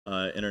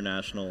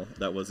international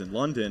that was in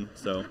London.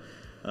 So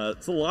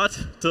it's a lot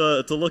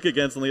to look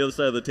against on the other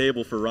side of the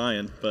table for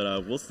Ryan,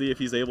 but we'll see if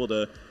he's able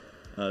to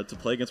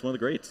play against one of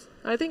the greats.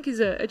 I think his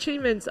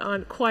achievements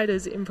aren't quite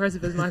as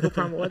impressive as Michael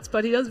Pramawat's,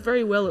 but he does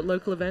very well at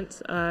local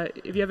events.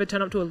 If you ever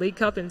turn up to a League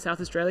Cup in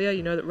South Australia,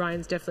 you know that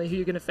Ryan's definitely who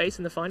you're going to face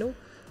in the final.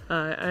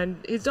 And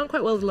he's done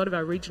quite well at a lot of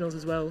our regionals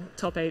as well,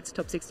 top 8s,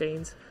 top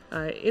 16s,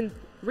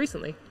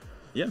 recently.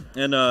 Yeah,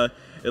 and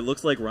it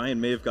looks like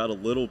Ryan may have got a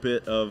little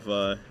bit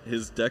of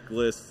his deck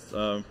list.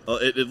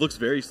 It looks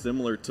very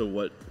similar to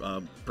what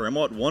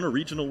Pramawat won a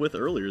regional with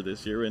earlier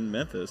this year in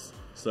Memphis.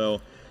 So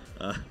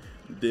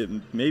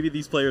maybe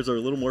these players are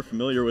a little more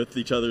familiar with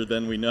each other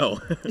than we know.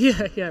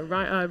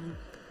 Yeah.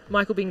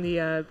 Michael being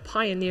the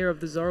pioneer of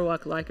the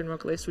Zoroark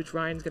Lycanroc list, which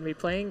Ryan's going to be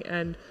playing,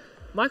 and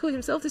Michael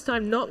himself this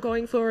time not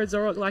going for a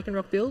Zoroark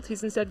Lycanroc build.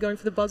 He's instead going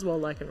for the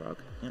Buzzwole Lycanroc.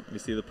 Yeah, we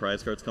see the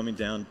prize cards coming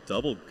down.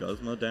 Double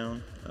Guzma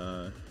down.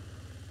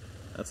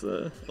 That's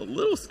a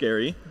little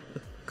scary.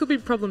 Could be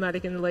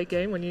problematic in the late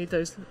game when you need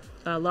those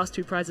last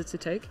 2 prizes to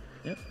take.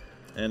 Yep.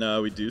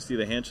 And we do see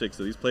the handshake,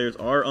 so these players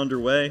are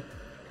underway.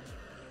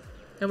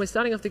 And we're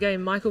starting off the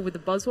game, Michael with the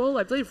Buzzwole.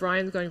 I believe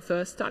Ryan's going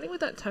first. Starting with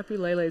that Tapu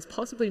Lele is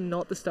possibly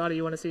not the starter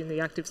you want to see in the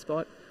active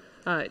spot.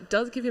 It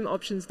does give him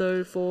options,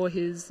 though, for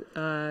his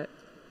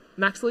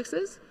Max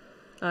Elixirs,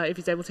 if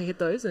he's able to hit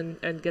those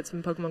and get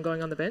some Pokemon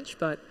going on the bench.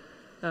 But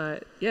yeah,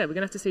 we're going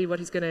to have to see what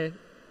he's going to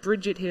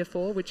bridge it here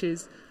for, which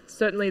is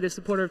certainly the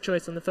supporter of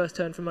choice on the first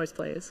turn for most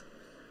players.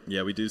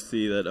 Yeah, we do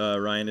see that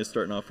Ryan is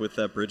starting off with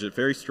that Bridget.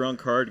 Very strong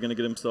card, going to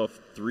get himself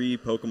 3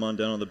 Pokemon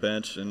down on the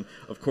bench. And,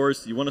 of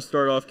course, you want to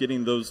start off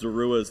getting those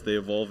Zoruas. They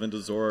evolve into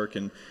Zoroark,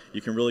 and you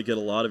can really get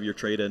a lot of your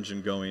trade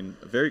engine going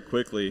very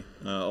quickly.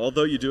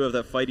 Although you do have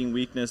that fighting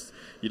weakness,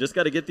 you just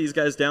got to get these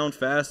guys down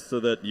fast so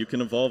that you can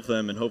evolve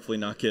them and hopefully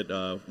not get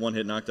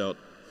one-hit knocked out.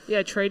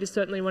 Yeah, trade is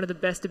certainly one of the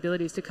best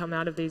abilities to come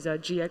out of these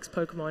GX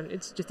Pokemon.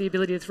 It's just the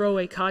ability to throw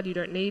away a card you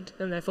don't need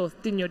and therefore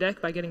thin your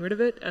deck by getting rid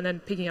of it and then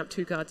picking up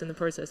 2 cards in the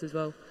process as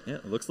well. Yeah,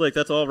 it looks like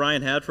that's all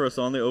Ryan had for us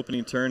on the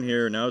opening turn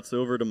here. Now it's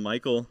over to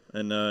Michael,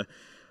 and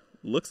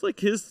looks like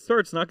his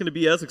start's not going to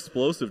be as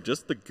explosive,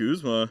 just the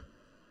Guzma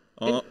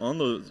on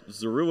the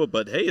Zorua,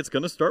 but hey, it's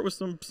going to start with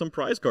some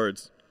prize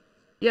cards.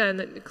 Yeah,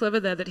 and clever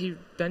there that he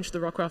benched the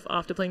Rockruff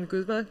after playing the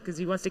Guzma because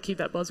he wants to keep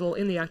that Buzzwole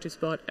in the active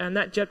spot. And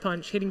that Jet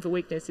Punch hitting for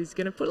weakness is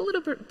going to put a little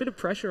bit of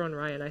pressure on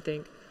Ryan, I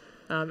think.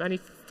 And he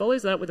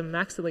follows that up with a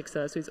Max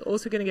Elixir, so he's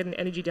also going to get an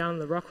energy down on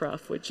the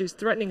Rockruff, which is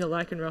threatening a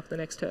Lycanroc the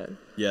next turn.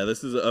 Yeah,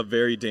 this is a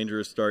very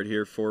dangerous start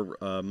here for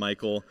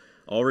Michael.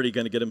 Already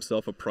going to get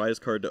himself a prize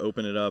card to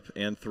open it up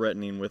and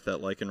threatening with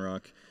that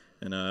Lycanroc.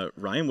 And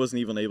Ryan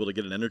wasn't even able to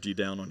get an energy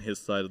down on his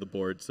side of the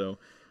board, so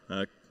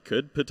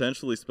could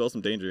potentially spell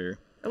some danger here.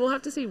 And we'll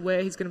have to see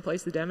where he's going to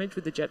place the damage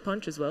with the Jet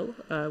Punch as well,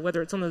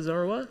 whether it's on the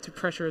Zorua to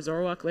pressure a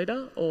Zoroark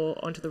later or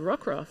onto the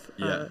Rockruff.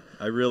 Yeah,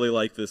 I really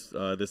like this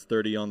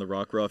 30 on the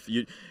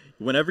Rockruff.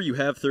 Whenever you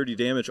have 30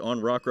 damage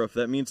on Rockruff,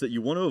 that means that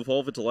you want to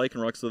evolve it to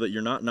Lycanroc so that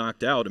you're not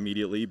knocked out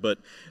immediately, but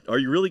are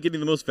you really getting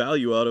the most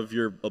value out of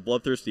your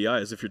Bloodthirsty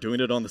Eyes if you're doing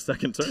it on the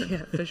second turn?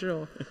 Yeah, for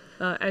sure.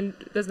 And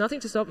there's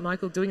nothing to stop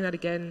Michael doing that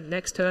again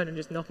next turn and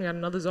just knocking out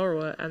another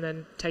Zorua and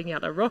then taking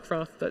out that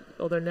Rockruff, but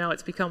although now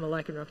it's become a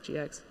Lycanroc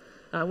GX.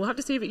 We'll have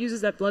to see if it uses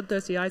that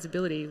Bloodthirsty Eyes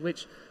ability,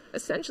 which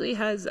essentially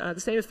has the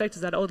same effect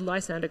as that old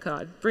Lysander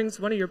card.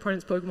 Brings one of your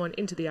opponent's Pokemon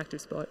into the active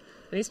spot.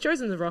 And he's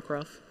chosen the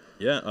Rockruff.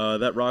 Yeah,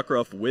 that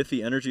Rockruff with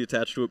the energy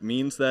attached to it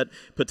means that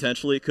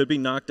potentially it could be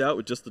knocked out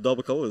with just the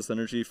double colorless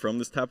energy from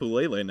this Tapu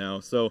Lele now.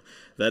 So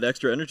that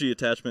extra energy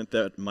attachment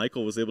that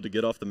Michael was able to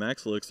get off the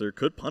Max Elixir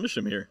could punish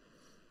him here.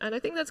 And I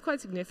think that's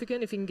quite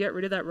significant. If you can get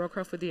rid of that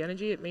Rockruff with the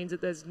energy, it means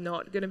that there's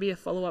not going to be a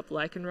follow-up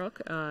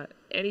Lycanroc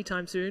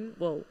anytime soon.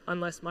 Well,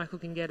 unless Michael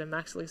can get a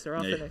Max Elixir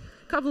off and a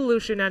couple of little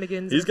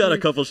shenanigans. He's got a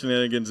couple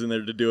shenanigans in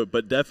there to do it,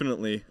 but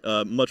definitely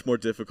much more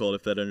difficult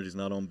if that energy's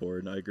not on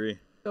board. I agree.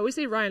 But we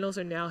see Ryan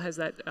also now has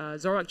that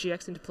Zoroark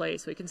GX into play,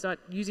 so he can start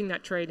using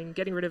that trade and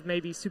getting rid of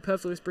maybe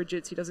superfluous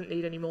Bridgets he doesn't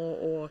need anymore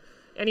or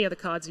any other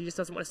cards he just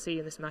doesn't want to see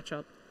in this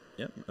matchup.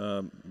 Yeah,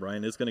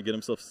 Ryan is going to get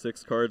himself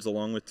 6 cards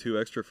along with 2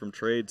 extra from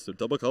trade, so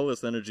double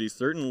colorless energy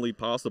certainly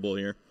possible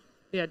here.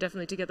 Yeah,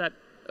 definitely to get that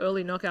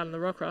early knockout on the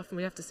Rockruff, and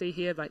we have to see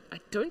here, but I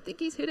don't think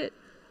he's hit it.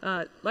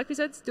 Like we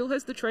said, still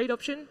has the trade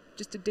option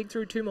just to dig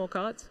through 2 more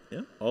cards.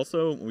 Yeah,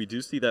 also we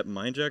do see that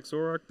Mind Jack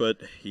Zoroark, but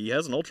he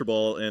has an Ultra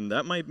Ball, and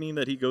that might mean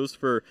that he goes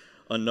for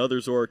another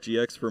Zoroark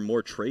GX for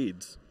more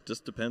trades.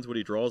 Just depends what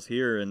he draws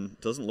here, and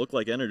doesn't look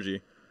like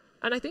energy.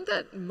 And I think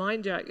that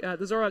Mind Jack, the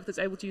Zoroark that's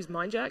able to use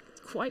Mind Jack, is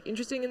quite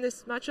interesting in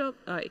this matchup.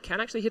 It can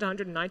actually hit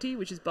 190,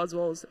 which is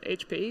Buzzwole's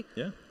HP,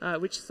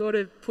 which sort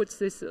of puts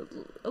this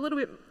a little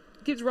bit,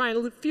 gives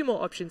Ryan a few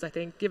more options, I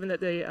think, given that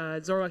the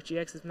Zoroark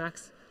GX's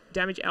max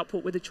damage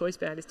output with the Choice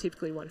Band is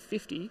typically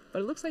 150,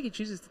 but it looks like he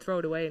chooses to throw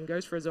it away and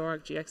goes for a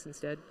Zoroark GX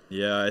instead.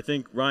 Yeah, I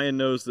think Ryan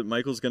knows that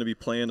Michael's going to be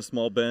playing a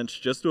small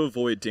bench just to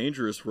avoid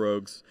dangerous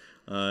rogues.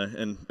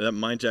 And that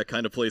Mind Jack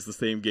kind of plays the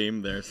same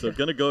game there. So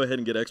going to go ahead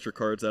and get extra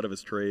cards out of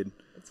his trade.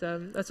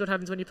 That's what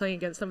happens when you're playing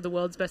against some of the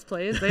world's best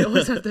players. They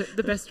always have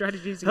the best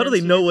strategies. How do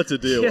they know what to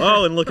do?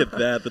 Oh, and look at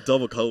that. The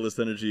double colorless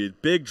energy.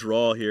 Big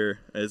draw here.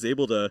 Is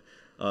able to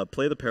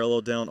play the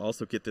parallel down,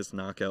 also get this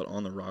knockout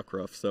on the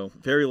Rockruff. So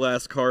very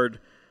last card,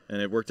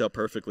 and it worked out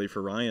perfectly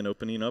for Ryan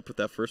opening up with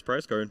that first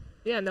prize card.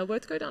 Yeah, and they'll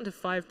both go down to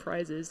 5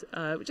 prizes,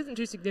 which isn't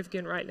too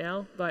significant right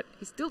now, but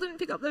he still didn't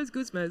pick up those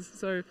Guzmas.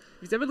 So if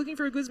he's ever looking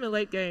for a Guzma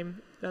late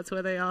game, that's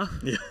where they are.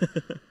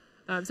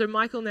 Yeah. So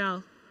Michael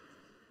now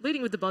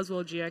leading with the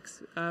Buzzwole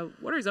GX.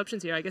 What are his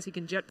options here? I guess he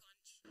can Jet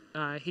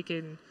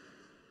Punch.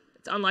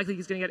 It's unlikely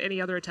he's going to get any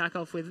other attack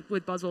off with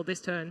Buzzwole this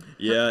turn.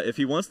 Yeah, if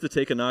he wants to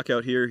take a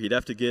knockout here, he'd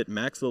have to get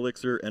Max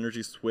Elixir,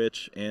 Energy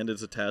Switch, and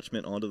his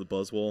attachment onto the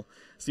Buzzwole.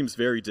 Seems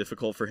very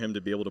difficult for him to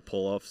be able to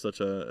pull off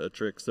such a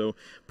trick. So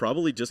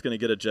probably just going to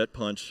get a Jet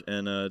Punch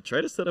and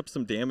try to set up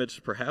some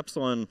damage, perhaps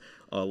on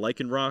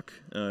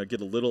Lycanroc, get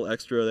a little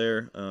extra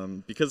there,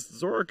 because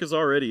Zoroark is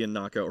already in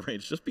knockout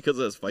range just because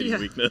of his fighting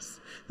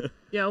weakness.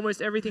 Yeah,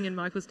 almost everything in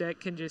Michael's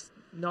deck can just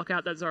knock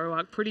out that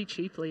Zoroark pretty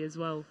cheaply as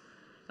well.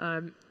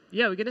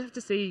 Yeah, we're going to have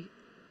to see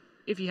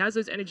if he has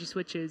those energy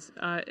switches.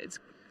 It's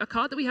a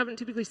card that we haven't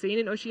typically seen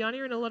in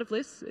Oceania in a lot of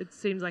lists. It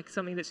seems like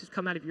something that's just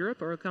come out of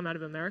Europe or come out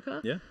of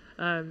America. Yeah.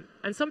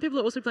 And some people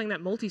are also playing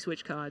that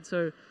multi-switch card,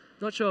 so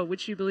not sure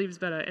which you believe is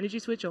better, energy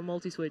switch or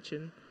multi-switch.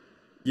 And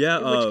yeah,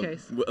 in which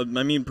case?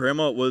 I mean,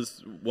 Pramawat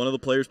was one of the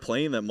players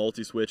playing that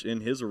multi-switch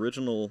in his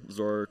original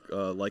Zoroark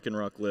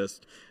Lycanroc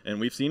list,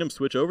 and we've seen him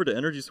switch over to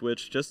Energy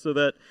Switch just so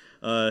that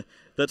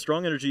that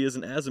strong energy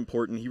isn't as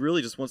important. He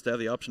really just wants to have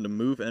the option to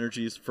move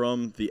energies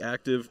from the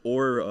active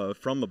or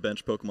from a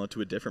bench Pokemon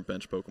to a different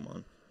bench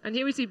Pokemon. And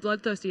here we see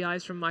Bloodthirsty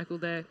Eyes from Michael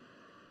there,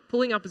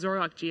 pulling up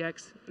Zoroark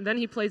GX, and then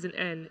he plays an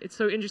N. It's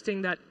so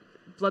interesting that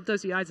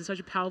Bloodthirsty Eyes is such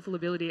a powerful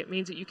ability. It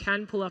means that you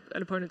can pull up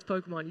an opponent's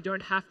Pokemon. You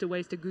don't have to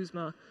waste a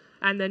Guzma,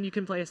 and then you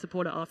can play a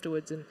supporter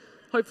afterwards and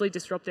hopefully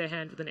disrupt their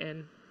hand with an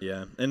N.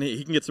 Yeah, and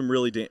he can get some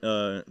really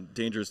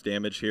dangerous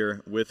damage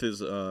here with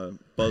his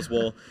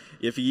Buzzwole.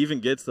 If he even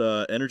gets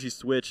Energy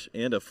Switch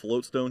and a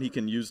Float Stone, he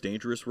can use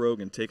Dangerous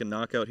Rogue and take a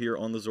knockout here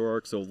on the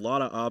Zoroark. So a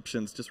lot of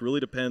options. Just really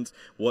depends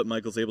what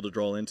Michael's able to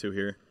draw into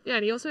here. Yeah,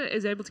 and he also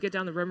is able to get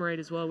down the Remoraid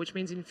as well, which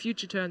means in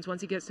future turns, once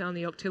he gets down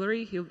the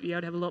Octillery, he'll be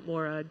able to have a lot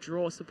more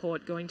draw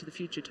support going to the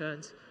future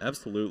turns.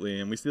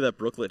 Absolutely, and we see that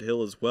Brooklet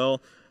Hill as well.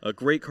 A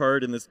great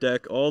card in this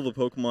deck. All the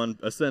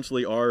Pokemon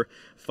essentially are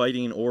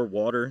fighting or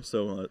water,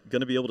 so going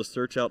to be able to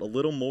search out a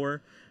little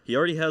more. He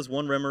already has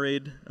one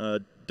Remoraid.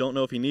 Don't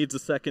know if he needs a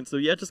second, so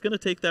yeah, just going to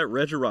take that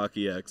Regirock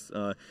EX.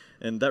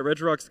 And that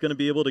Regirock's going to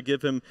be able to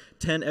give him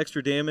 10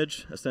 extra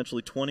damage,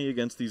 essentially 20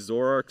 against these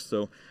Zoroarks,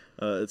 so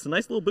it's a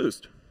nice little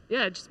boost.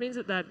 Yeah, it just means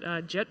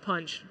that Jet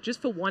Punch,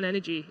 just for 1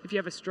 energy, if you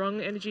have a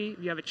strong energy,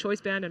 if you have a Choice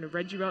Band and a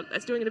Regirock,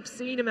 that's doing an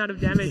obscene amount of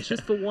damage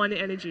just for 1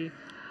 energy.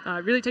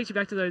 Really takes you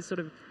back to those sort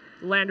of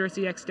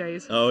Landorus EX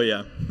days. Oh,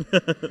 yeah.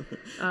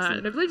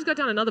 And I believe he's got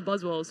down another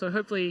Buzzwole, so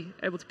hopefully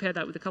able to pair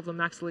that with a couple of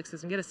Max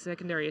Elixirs and get a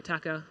secondary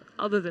attacker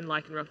other than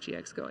Lycanroc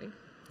GX going.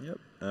 Yep.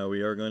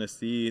 We are going to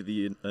see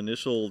the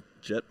initial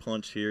Jet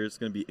Punch here. It's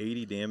going to be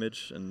 80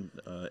 damage, and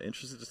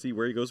interested to see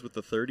where he goes with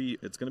the 30.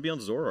 It's going to be on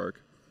Zoroark.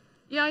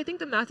 Yeah, I think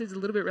the math is a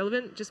little bit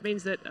relevant. It just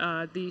means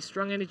that the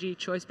Strong Energy,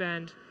 Choice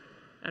Band,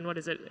 and what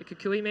is it, a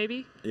Kukui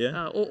maybe?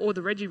 Yeah. Or the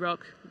Regirock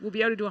will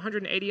be able to do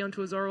 180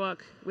 onto a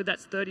Zoroark with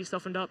that 30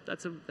 softened up.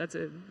 That's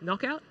a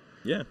knockout.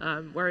 Yeah.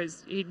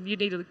 Whereas you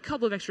need a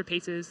couple of extra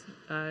pieces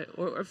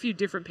or a few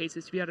different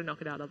pieces to be able to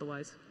knock it out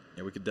otherwise.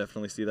 Yeah, we could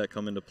definitely see that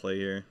come into play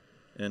here.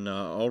 And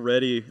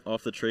already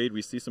off the trade,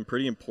 we see some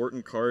pretty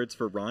important cards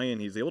for Ryan.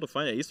 He's able to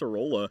find an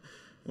Acerola,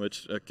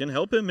 which can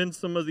help him in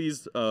some of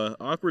these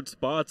awkward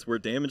spots where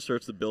damage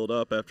starts to build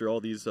up after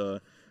all these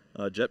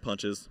Jet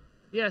Punches.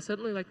 Yeah,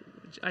 certainly, like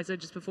I said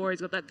just before,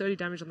 he's got that 30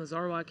 damage on the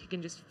Zoroark. He can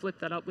just flip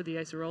that up with the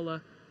Acerola,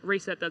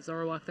 reset that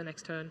Zoroark the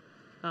next turn.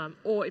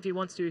 Or if he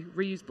wants to,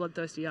 reuse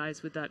Bloodthirsty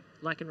Eyes with that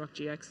Lycanroc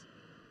GX,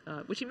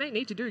 which he may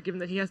need to do given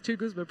that he has 2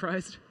 Guzma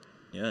prized.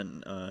 Yeah,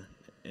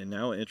 and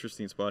now an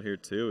interesting spot here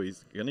too.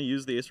 He's going to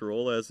use the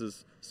Acerola as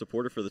his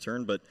supporter for the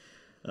turn, but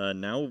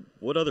now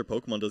what other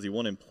Pokemon does he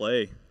want in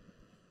play?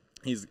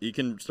 He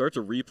can start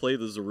to replay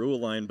the Zorua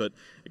line, but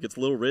it gets a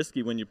little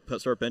risky when you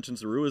start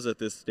benching Zoruas at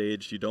this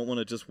stage. You don't want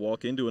to just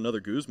walk into another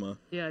Guzma.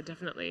 Yeah,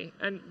 definitely.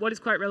 And what is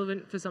quite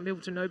relevant for some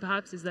people to know,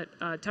 perhaps, is that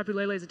Tapu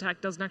Lele's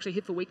attack doesn't actually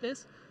hit for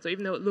weakness. So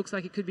even though it looks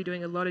like it could be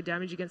doing a lot of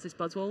damage against this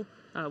Buzzwole,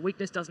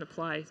 weakness doesn't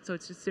apply. So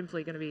it's just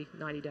simply going to be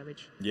 90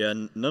 damage. Yeah,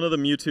 none of the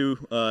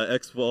Mewtwo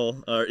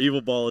X-Ball or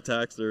Evil Ball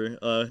attacks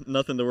are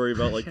nothing to worry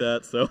about like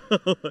that. So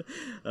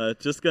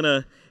just going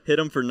to hit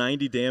him for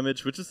 90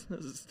 damage, which is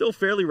still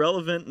fairly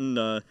relevant.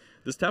 And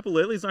this Tapu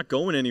Lele's not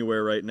going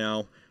anywhere right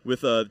now.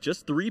 With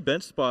just 3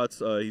 bench spots,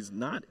 he's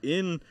not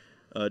in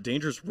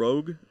Dangerous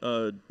Rogue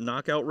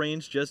knockout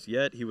range just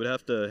yet. He would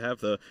have to have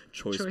the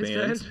Choice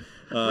Band.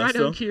 Right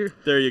on cue.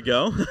 There you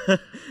go.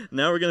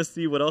 Now we're going to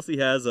see what else he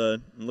has.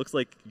 It looks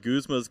like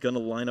Guzma's going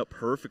to line up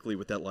perfectly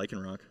with that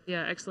Lycanroc.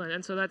 Yeah, excellent.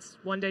 And so that's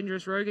 1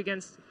 Dangerous Rogue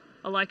against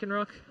a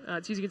Lycanroc.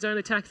 It's using its own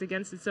attacks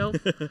against itself.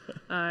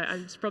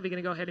 And it's probably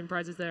going to go ahead in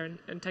prizes there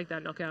and take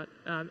that knockout.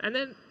 And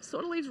then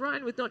sort of leaves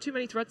Ryan with not too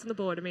many threats on the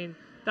board. I mean,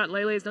 that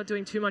Lele is not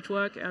doing too much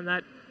work, and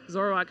that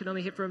Zoroark can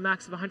only hit for a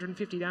max of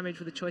 150 damage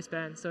with a Choice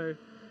Band. So,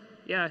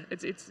 yeah,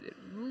 it's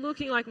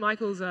looking like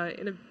Michael's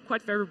in a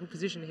quite favorable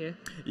position here.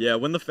 Yeah,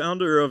 when the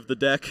founder of the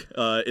deck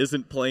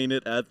isn't playing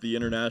it at the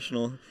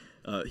International,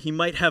 he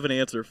might have an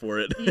answer for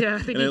it. Yeah, I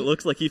think and it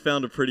looks like he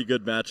found a pretty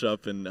good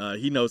matchup, and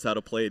he knows how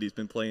to play it. He's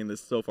been playing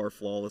this so far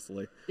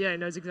flawlessly. Yeah, he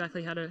knows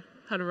exactly how to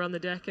run the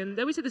deck. And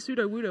then we see the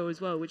Sudowoodo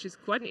as well, which is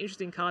quite an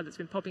interesting card that's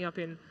been popping up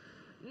in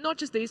not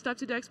just these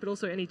types of decks, but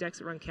also any decks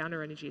that run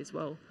counter energy as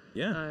well.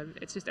 Yeah.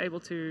 It's just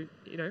able to,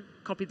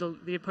 copy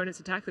the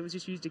opponent's attack that was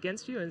just used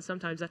against you, and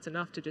sometimes that's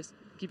enough to just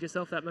give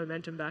yourself that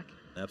momentum back.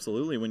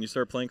 Absolutely. When you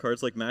start playing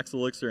cards like Max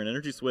Elixir and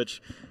Energy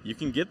Switch, you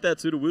can get that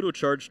Sudowoodo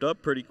charged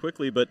up pretty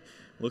quickly, but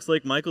looks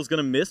like Michael's going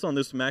to miss on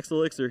this Max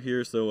Elixir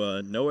here, so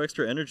no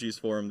extra energies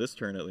for him this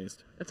turn at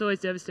least. That's always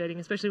devastating,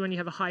 especially when you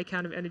have a high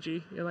count of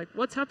energy. You're like,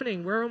 what's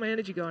happening? Where are all my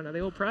energy going? Are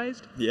they all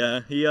prized?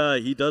 Yeah,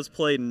 he does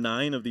play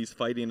 9 of these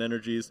fighting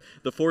energies.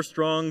 The 4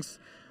 Strongs,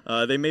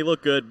 they may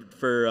look good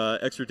for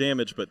extra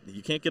damage, but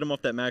you can't get them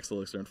off that Max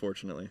Elixir,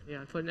 unfortunately.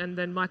 Yeah, and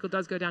then Michael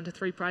does go down to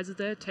 3 prizes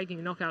there, taking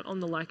a knockout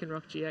on the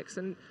Lycanroc GX.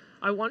 And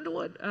I wonder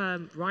what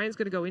Ryan's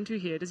going to go into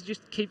here. Does he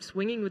just keep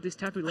swinging with this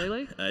Tapu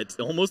Lele? It's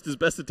almost his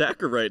best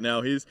attacker right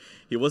now.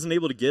 He wasn't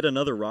able to get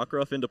another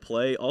Rockruff into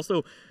play.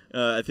 Also,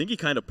 I think he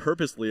kind of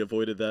purposely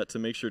avoided that to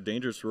make sure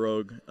Dangerous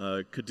Rogue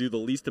could do the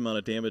least amount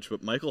of damage,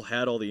 but Michael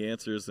had all the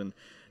answers, and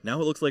now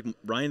it looks like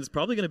Ryan's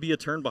probably going to be a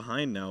turn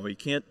behind now. He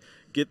can't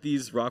get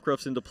these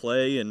Rockruffs into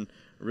play and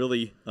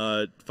really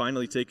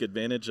finally take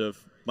advantage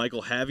of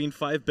Michael having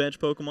 5 bench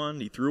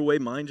Pokemon. He threw away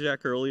Mind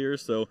Jack earlier,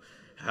 so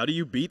how do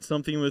you beat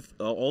something with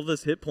all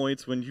this hit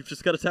points when you've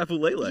just got a Tapu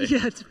Lele?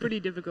 Yeah, it's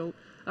pretty difficult.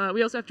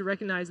 We also have to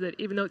recognize that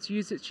even though it's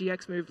used its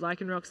GX move,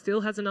 Lycanroc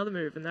still has another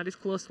move, and that is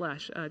Claw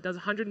Slash. It does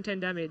 110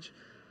 damage,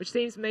 which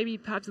seems maybe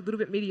perhaps a little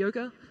bit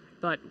mediocre,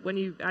 but when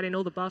you add in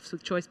all the buffs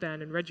with Choice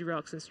Band and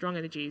Regirox and Strong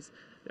Energies,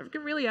 it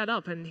can really add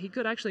up, and he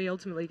could actually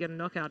ultimately get a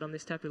knockout on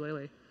this Tapu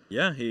Lele.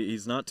 Yeah,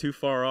 he's not too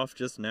far off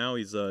just now.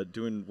 He's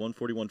doing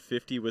 140,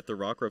 150 with the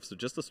Rockruff, so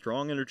just a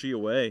Strong Energy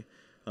away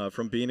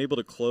from being able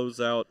to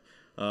close out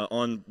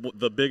on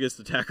the biggest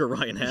attacker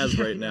Ryan has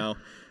right now,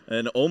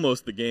 and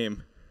almost the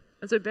game.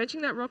 And so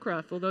benching that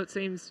Rockruff, although it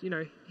seems,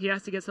 he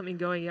has to get something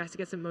going, he has to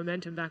get some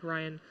momentum back,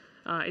 Ryan,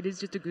 it is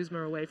just a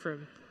Guzma away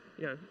from,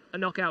 a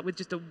knockout with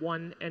just a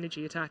 1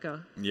 energy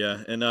attacker.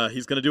 Yeah, and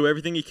he's going to do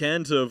everything he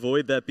can to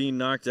avoid that being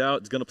knocked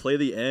out. He's going to play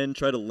the end,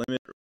 try to limit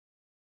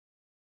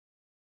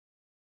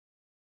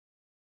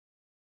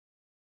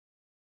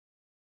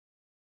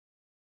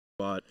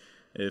spot.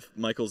 If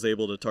Michael's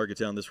able to target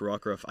down this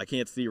Rockruff, I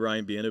can't see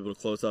Ryan being able to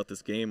close out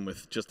this game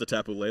with just a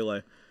Tapu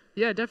Lele.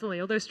 Yeah,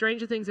 definitely. Although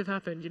stranger things have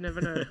happened, you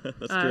never know.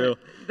 That's true.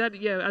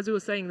 As we were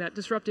saying, that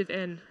Disruptive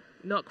N,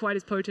 not quite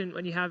as potent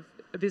when you have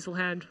Abyssal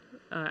Hand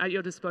at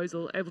your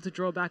disposal, able to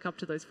draw back up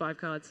to those 5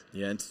 cards.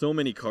 Yeah, and so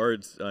many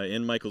cards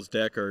in Michael's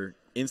deck are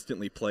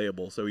instantly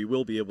playable, so he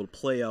will be able to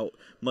play out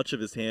much of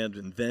his hand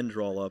and then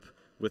draw up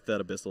with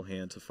that Abyssal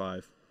Hand to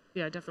 5.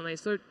 Yeah, definitely.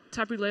 So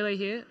Tapu Lele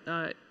here,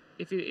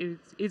 if it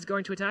is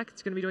going to attack,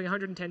 it's going to be doing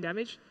 110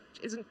 damage,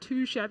 which isn't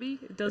too shabby.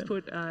 It does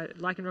put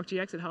Lycanroc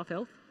GX at half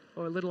health,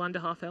 or a little under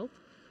half health,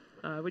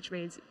 which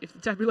means if the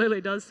Tapu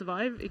Lele does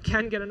survive, it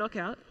can get a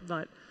knockout,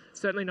 but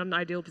certainly not an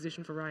ideal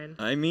position for Ryan.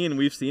 I mean,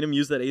 we've seen him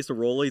use that Ace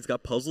Arola. He's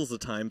got puzzles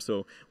at times,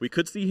 so we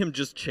could see him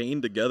just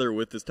chained together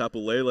with this Tapu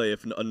Lele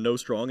if no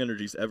Strong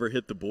Energies ever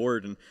hit the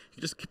board, and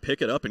you just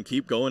pick it up and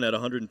keep going at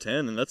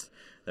 110, and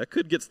that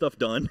could get stuff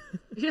done.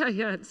 Yeah,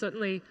 it's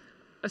certainly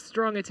a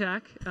strong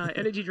attack.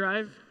 Energy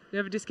Drive,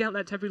 never discount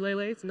that Tapu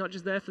Lele. It's not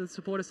just there for the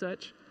supporter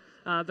search.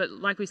 But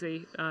like we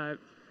see,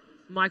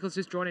 Michael's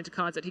just drawn into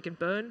cards that he can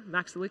burn,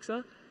 Max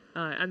Elixir,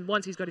 and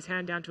once he's got his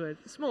hand down to a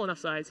small enough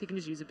size, he can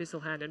just use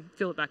Abyssal Hand and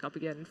fill it back up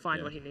again and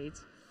find what he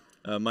needs.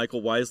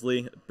 Michael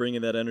wisely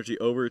bringing that energy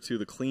over to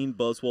the clean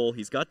Buzzwole.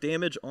 He's got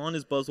damage on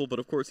his Buzzwole, but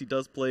of course he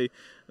does play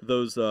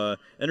those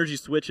energy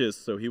switches,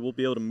 so he will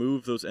be able to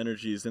move those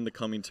energies in the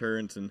coming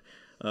turns and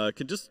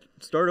can just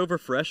start over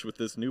fresh with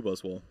this new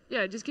Buzzwole.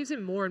 Yeah, it just gives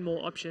him more and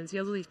more options. He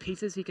has all these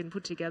pieces he can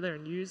put together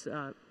and use.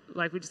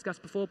 Like we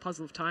discussed before,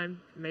 Puzzle of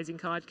Time, amazing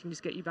card, can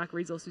just get you back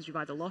resources you've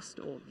either lost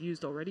or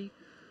used already.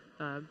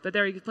 But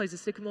there he plays a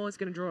Sycamore. He's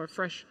going to draw a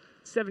fresh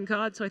 7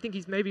 cards, so I think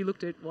he's maybe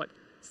looked at,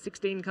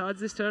 16 cards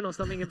this turn or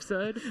something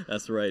absurd.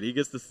 That's right. He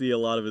gets to see a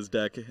lot of his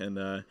deck,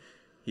 and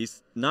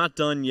he's not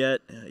done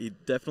yet. He's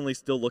definitely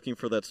still looking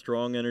for that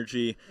Strong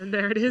Energy. And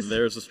there it is.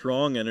 There's a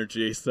Strong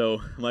Energy.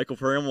 So Michael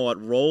Pramawat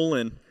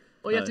rolling.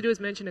 All you have to do is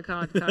mention a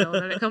card, Kyle,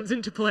 and then it comes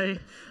into play.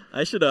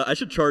 I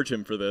should charge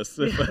him for this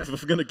if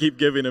I'm going to keep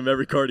giving him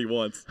every card he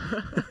wants.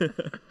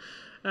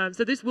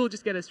 So this will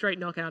just get a straight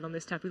knockout on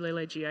this Tapu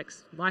Lele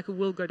GX. Michael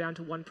will go down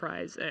to 1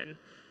 prize, and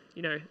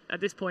at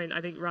this point,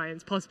 I think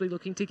Ryan's possibly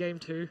looking to game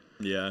 2.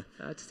 Yeah.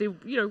 To see,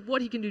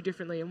 what he can do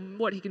differently and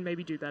what he can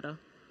maybe do better.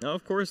 Now,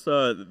 of course,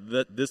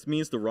 this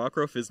means the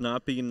Rockruff is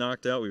not being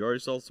knocked out. We already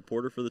saw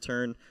supporter for the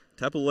turn.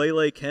 Tapu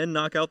Lele can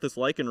knock out this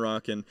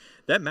Lycanroc, and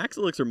that Max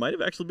Elixir might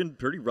have actually been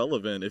pretty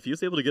relevant. If he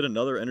was able to get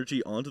another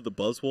energy onto the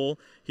Buzzwole,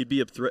 he'd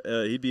be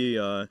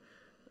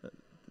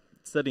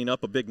setting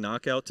up a big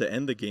knockout to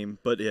end the game.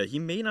 But he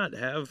may not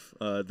have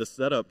the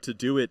setup to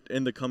do it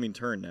in the coming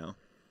turn now.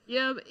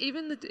 Yeah,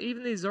 even the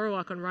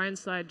Zoroark on Ryan's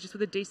side, just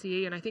with a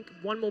DCE, and I think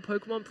one more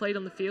Pokemon played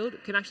on the field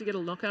can actually get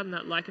a knockout in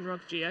that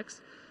Lycanroc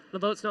GX.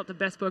 Although it's not the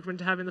best Pokemon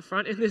to have in the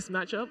front in this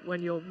matchup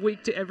when you're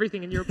weak to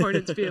everything in your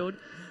opponent's field,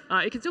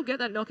 it can still get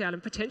that knockout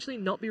and potentially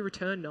not be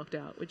return knocked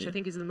out, which I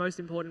think is the most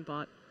important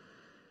part.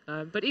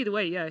 But either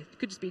way, yeah, it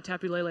could just be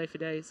Tapu Lele for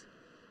days.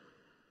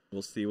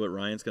 We'll see what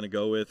Ryan's going to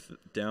go with.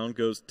 Down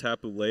goes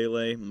Tapu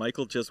Lele.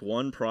 Michael just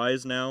one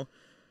prize now.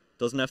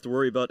 Doesn't have to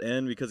worry about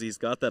N because he's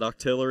got that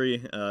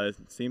Octillery. It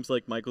seems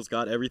like Michael's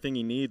got everything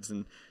he needs,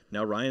 and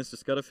now Ryan's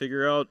just got to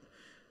figure out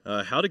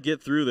how to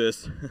get through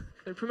this.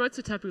 It promotes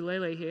a Tapu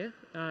Lele here,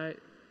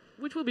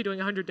 which will be doing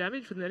 100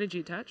 damage with an energy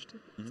attached.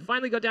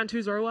 Finally got down 2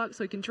 Zoroark,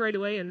 so he can trade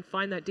away and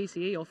find that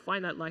DCE or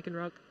find that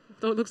Lycanroc.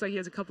 Though it looks like he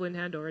has a couple in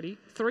hand already.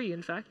 3,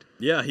 in fact.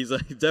 Yeah, he's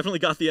definitely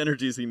got the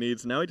energies he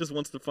needs. Now he just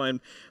wants to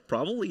find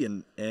probably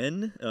an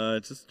N.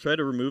 Just try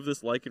to remove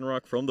this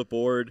Lycanroc from the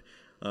board.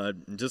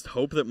 And just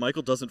hope that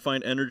Michael doesn't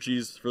find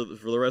energies for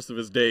the rest of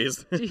his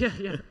days.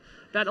 Yeah.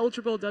 That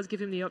Ultra Ball does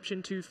give him the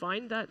option to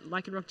find that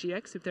Lycanroc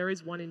GX if there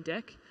is one in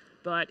deck,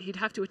 but he'd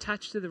have to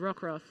attach to the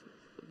Rockruff,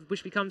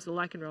 which becomes the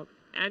Lycanroc,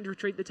 and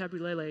retreat the Tapu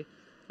Lele,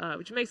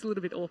 which makes it a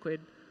little bit awkward,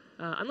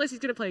 unless he's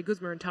going to play a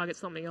Guzma and target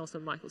something else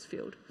on Michael's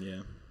field.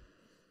 Yeah.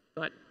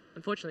 But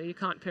unfortunately, you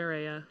can't pair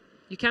a...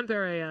 you can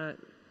pair a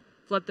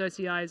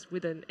Bloodthirsty Eyes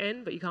with an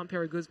N, but you can't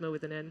pair a Guzma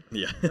with an N.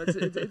 Yeah. So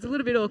it's a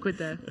little bit awkward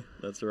there.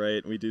 That's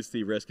right. We do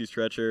see Rescue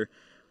Stretcher.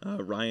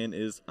 Ryan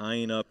is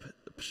eyeing up,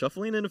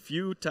 shuffling in a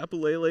few Tapu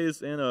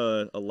Leles and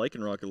a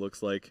Lycanroc, it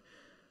looks like.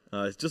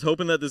 Just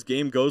hoping that this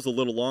game goes a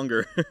little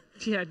longer.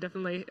 Yeah,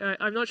 definitely.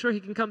 I'm not sure he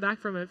can come back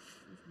from a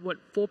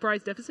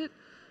 4-prize deficit,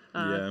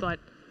 but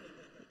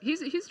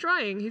he's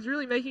trying. He's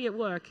really making it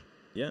work.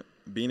 Yeah,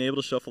 being able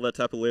to shuffle that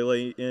Tapu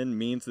Lele in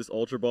means this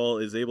Ultra Ball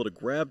is able to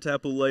grab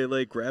Tapu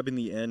Lele, grabbing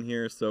the N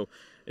here, so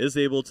is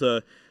able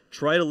to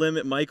try to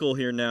limit Michael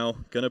here now.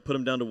 Gonna put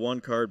him down to 1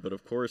 card, but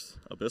of course,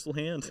 Abyssal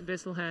Hand.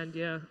 Abyssal Hand,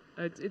 yeah.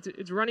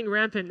 It's running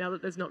rampant now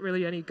that there's not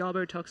really any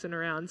Garbo Toxin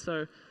around,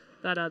 so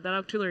that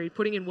Octillery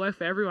putting in work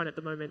for everyone at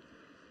the moment.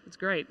 It's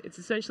great. It's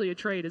essentially a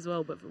trade as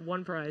well, but for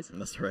 1 prize.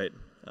 That's right.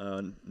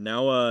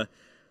 Now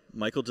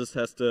Michael just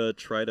has to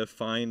try to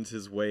find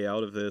his way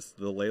out of this.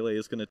 The Lele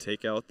is going to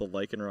take out the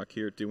Lycanroc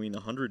here, doing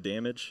 100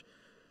 damage.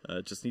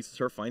 Just needs to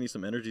start finding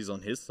some energies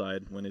on his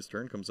side when his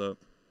turn comes up.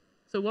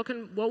 So what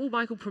will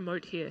Michael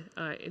promote here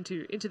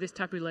into this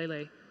Tapu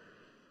Lele?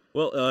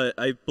 Well,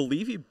 I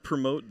believe he'd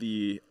promote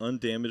the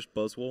undamaged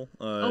Buzzwole.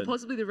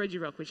 Possibly the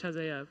Regirock, which has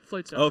a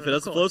Floatstone. Oh, if it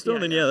has a Floatstone,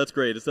 then yeah, that's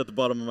great. It's at the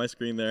bottom of my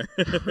screen there.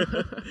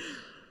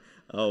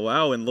 Oh,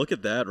 wow, and look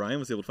at that. Ryan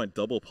was able to find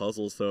double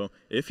puzzles, so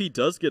if he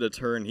does get a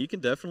turn, he can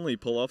definitely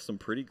pull off some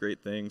pretty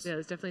great things. Yeah,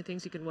 there's definitely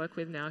things he can work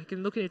with now. He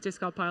can look at his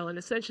discard pile and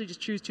essentially just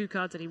choose 2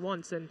 cards that he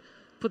wants and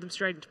put them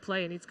straight into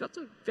play, and he's got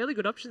some fairly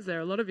good options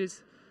there. A lot of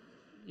his,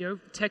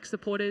 tech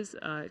supporters,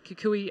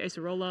 Kukui,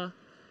 Acerola,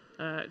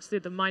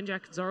 the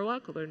Mindjack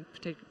Zoroark, although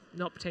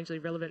not potentially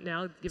relevant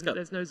now, given that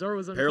there's no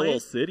Zoroas on Parallel play.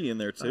 City in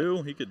there,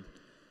 too. He could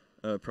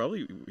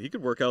he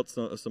could work out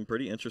some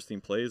pretty interesting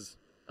plays.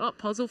 Oh,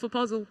 puzzle for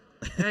puzzle.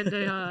 And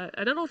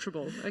an Ultra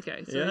Ball.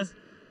 Okay, so he's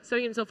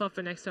setting himself up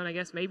for next turn, I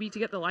guess, maybe to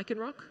get the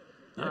Lycanroc,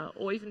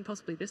 or even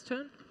possibly this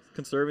turn.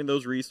 Conserving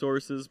those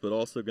resources, but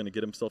also going to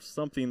get himself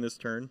something this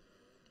turn.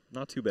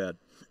 Not too bad.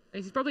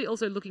 He's probably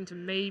also looking to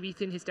maybe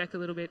thin his deck a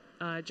little bit.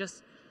 I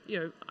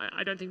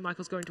don't think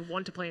Michael's going to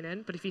want to play an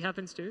N, but if he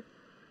happens to...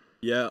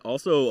 Yeah,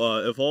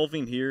 also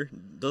evolving here,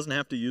 doesn't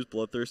have to use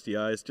Bloodthirsty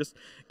Eyes. Just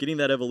getting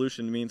that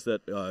evolution means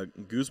that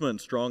Guzma and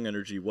Strong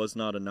Energy was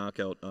not a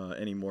knockout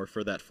anymore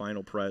for that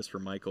final prize for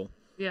Michael.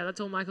 Yeah, that's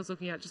all Michael's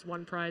looking at, just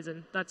 1 prize,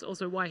 and that's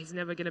also why he's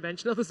never going to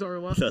bench another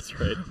Zoroark. That's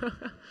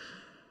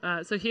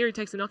right. So here he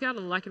takes a knockout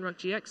on the Lycanroc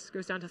GX,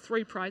 goes down to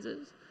 3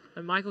 prizes,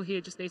 and Michael here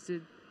just needs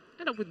to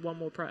end up with one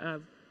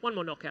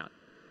more knockout.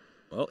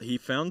 Well, he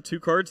found 2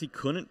 cards he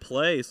couldn't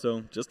play,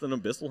 so just an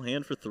Abyssal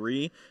Hand for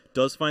 3.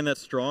 Does find that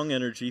Strong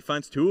Energy.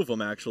 Finds 2 of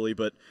them, actually,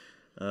 but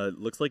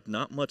looks like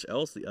not much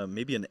else.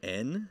 Maybe an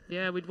N?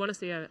 Yeah, we'd want to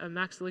see a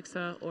Max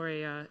Elixir or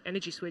a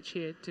Energy Switch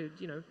here to,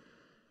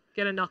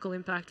 get a Knuckle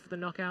Impact for the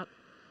knockout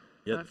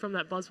from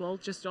that Buzzwole,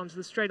 just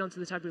straight onto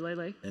the Tapu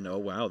Lele. And oh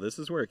wow, this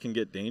is where it can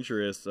get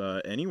dangerous.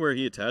 Anywhere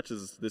he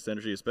attaches this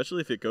energy,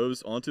 especially if it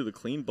goes onto the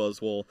clean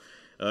Buzzwole,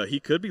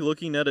 he could be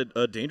looking at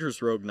a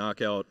Dangerous Rogue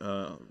knockout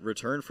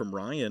return from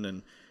Ryan,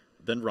 and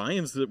then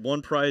Ryan's at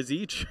 1 prize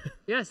each.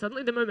 Yeah,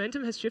 suddenly the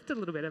momentum has shifted a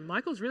little bit, and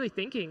Michael's really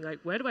thinking,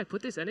 where do I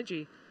put this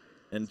energy?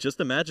 And just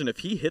imagine if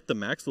he hit the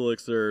Max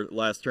Elixir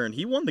last turn,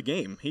 he won the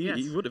game.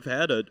 He would have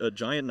had a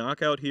giant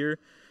knockout here,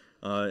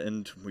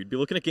 and we'd be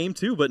looking at game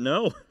 2, but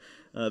no.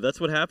 That's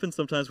what happens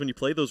sometimes when you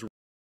play those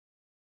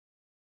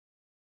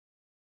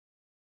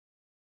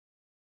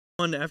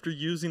one after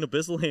using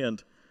Abyssal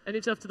Hand. And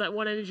it's up to that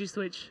one energy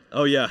switch.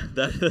 Oh yeah,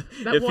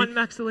 That one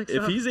max elixir.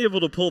 If he's able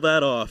to pull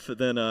that off,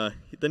 then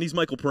he's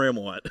Michael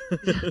Pramawat.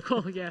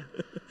 Oh yeah,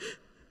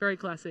 very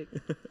classic.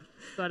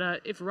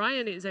 But if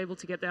Ryan is able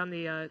to get down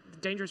the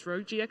Dangerous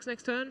Rogue GX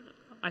next turn,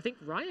 I think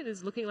Ryan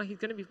is looking like he's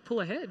going to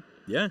pull ahead.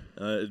 Yeah,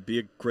 it'd be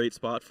a great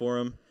spot for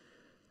him.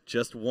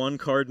 Just one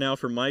card now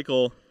for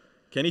Michael.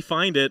 Can he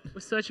find it? We're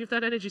searching for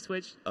that energy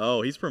switch.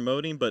 Oh, he's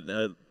promoting, but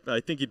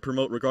I think he'd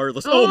promote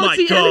regardless. Oh my it's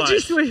the gosh! energy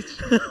switch.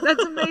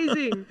 That's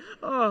amazing.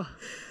 Oh.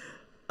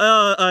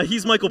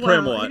 He's Michael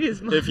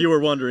Pramawat. If you were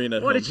wondering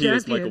at home, he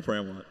is Michael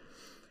Pramawat.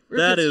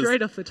 That is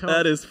straight off the top.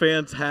 That is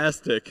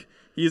fantastic.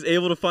 He's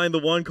able to find the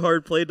one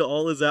card played to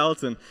all his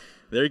outs, and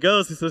there he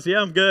goes. He says,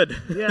 "Yeah, I'm good."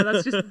 Yeah,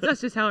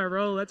 that's just how I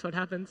roll. That's what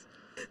happens.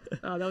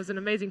 That was an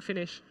amazing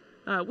finish.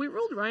 We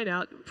ruled Ryan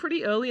out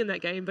pretty early in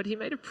that game, but he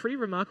made a pretty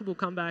remarkable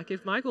comeback.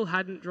 If Michael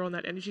hadn't drawn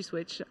that energy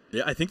switch...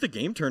 Yeah, I think the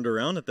game turned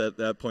around at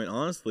that point,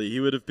 honestly. He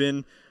would have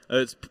been...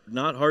 it's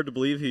not hard to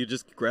believe he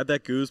just grabbed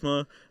that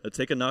Guzma,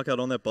 take a knockout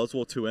on that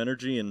Buzzwole 2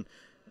 energy, and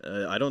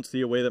I don't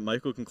see a way that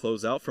Michael can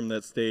close out from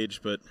that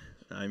stage, but...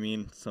 I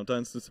mean,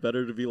 sometimes it's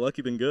better to be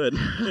lucky than good.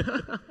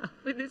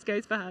 In this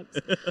case, perhaps.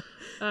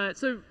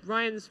 So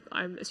Ryan's,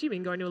 I'm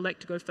assuming, going to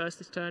elect to go first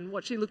this turn.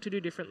 What should he look to do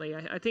differently?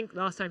 I think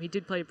last time he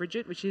did play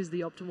Bridget, which is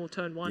the optimal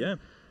turn one.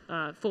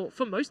 Yeah.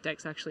 For most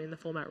decks, actually, in the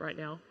format right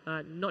now.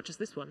 Not just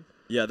this one.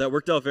 Yeah, that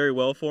worked out very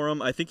well for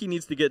him. I think he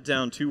needs to get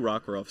down 2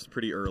 Rockruffs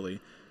pretty early.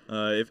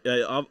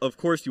 Of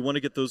course, you want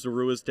to get those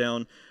Zoruas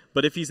down,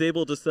 but if he's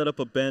able to set up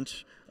a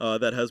bench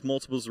that has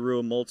multiple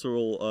Zorua,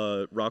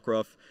 multiple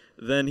Rockruff,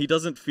 then he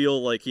doesn't feel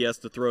like he has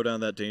to throw down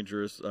that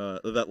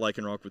that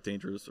Lycanroc with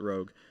Dangerous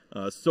Rogue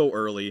so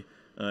early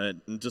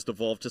and just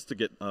evolve just to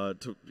get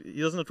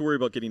he doesn't have to worry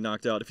about getting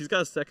knocked out. If he's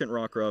got a second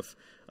Rockruff,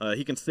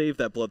 he can save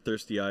that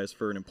Bloodthirsty Eyes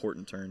for an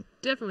important turn.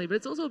 Definitely, but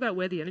it's also about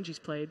where the energy's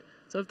played.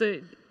 So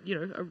if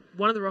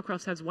one of the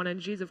Rockruffs has 1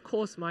 energies, of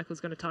course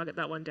Michael's going to target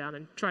that one down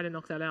and try to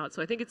knock that out.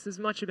 So I think it's as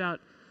much about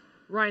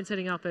Ryan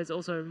setting up as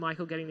also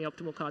Michael getting the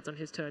optimal cards on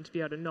his turn to be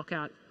able to knock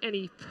out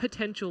any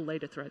potential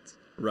later threats.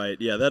 Right,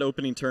 yeah, that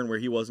opening turn where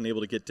he wasn't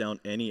able to get down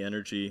any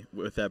energy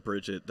with that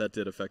Bridget, that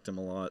did affect him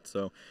a lot.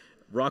 So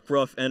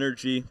Rockruff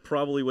energy,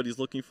 probably what he's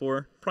looking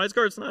for. Prize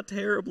card's not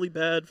terribly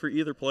bad for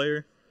either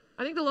player.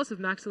 I think the loss of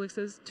Max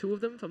Elixirs, 2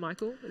 of them for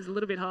Michael, is a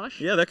little bit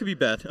harsh. Yeah, that could be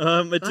bad.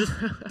 It just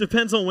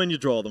depends on when you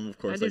draw them, of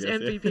course. And his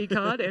MVP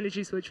card,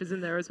 Energy Switch, was in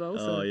there as well.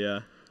 Oh,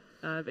 yeah.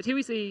 But here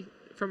we see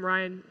from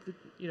Ryan,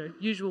 the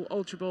usual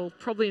Ultra Ball,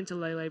 probably into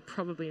Lele,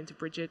 probably into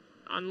Bridget,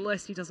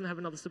 unless he doesn't have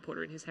another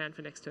supporter in his hand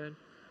for next turn.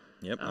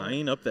 Yep,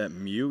 eyeing up that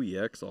Mew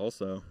EX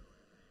also.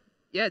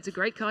 Yeah, it's a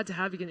great card to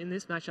have in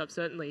this matchup,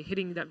 certainly.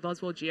 Hitting that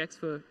Buzzwole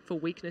GX for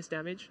weakness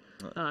damage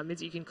means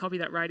that you can copy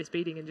that Riotous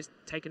Beating and just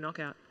take a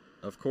knockout.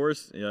 Of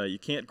course, you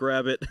can't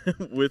grab it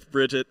with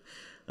Bridget.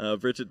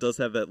 Bridget does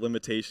have that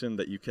limitation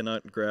that you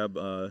cannot grab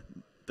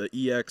the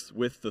EX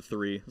with the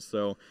 3.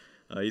 So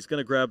he's going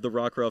to grab the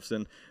Rockruffs,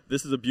 and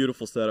this is a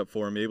beautiful setup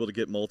for him, able to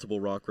get multiple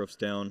Rockruffs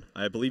down.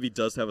 I believe he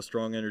does have a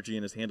strong energy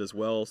in his hand as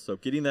well, so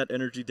getting that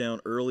energy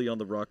down early on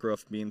the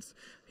Rockruff means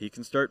he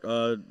can start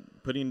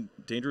putting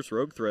Dangerous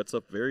Rogue threats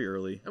up very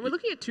early. And we're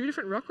looking at 2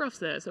 different Rockruffs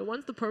there. So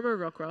one's the promo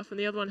Rockruff, and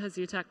the other one has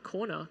the attack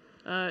Corner.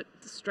 The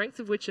strengths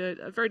of which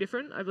are very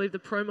different. I believe the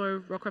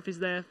promo Rockruff is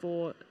there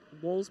for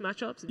walls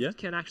matchups. It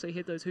can actually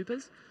hit those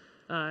hoopers.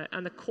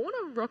 And the corner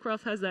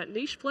Rockruff has that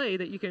niche play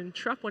that you can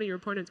trap one of your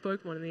opponent's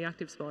Pokemon in the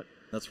active spot.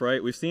 That's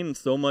right. We've seen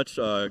so much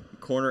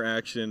corner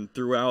action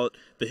throughout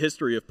the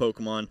history of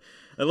Pokemon.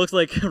 It looks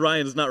like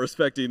Ryan's not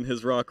respecting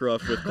his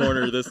Rockruff with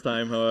corner this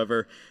time,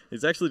 however.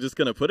 He's actually just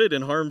going to put it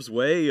in harm's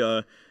way.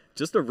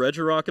 Just a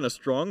Regirock and a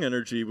strong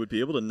energy would be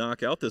able to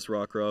knock out this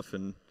Rockruff,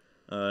 and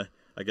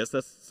I guess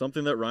that's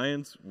something that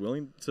Ryan's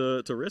willing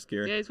to risk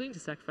here. Yeah, he's willing to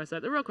sacrifice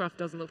that. The Rockruff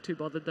doesn't look too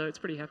bothered, though. It's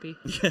pretty happy.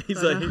 Yeah,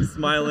 he's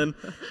smiling,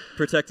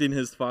 protecting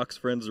his fox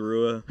friend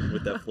Zorua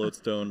with that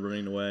Floatstone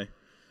running away.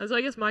 And so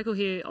I guess Michael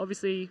here,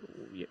 obviously,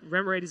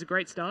 Remoraid is a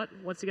great start.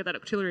 Wants to get that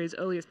artillery as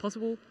early as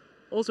possible.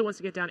 Also wants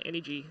to get down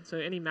energy. So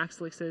any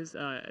max elixirs,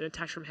 an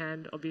attach from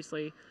hand,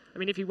 obviously. I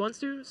mean, if he wants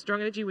to,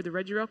 strong energy with the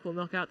Regirock will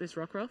knock out this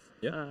Rockruff.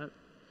 Yeah.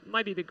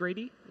 Might be a bit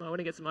greedy. I want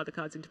to get some other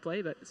cards into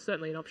play, but it's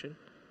certainly an option.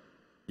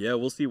 Yeah,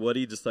 we'll see what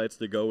he decides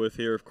to go with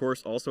here. Of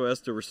course, also has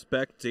to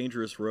respect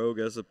Dangerous Rogue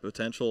as a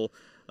potential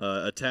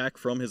attack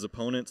from his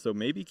opponent, so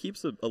maybe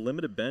keeps a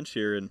limited bench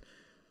here, and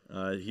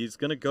he's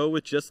going to go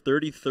with just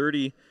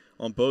 30-30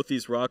 on both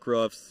these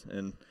Rockruffs,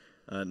 and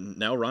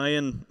now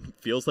Ryan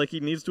feels like he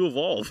needs to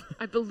evolve.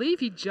 I believe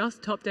he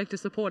just top-decked a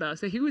supporter,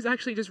 so he was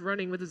actually just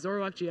running with a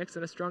Zoroark GX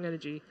and a strong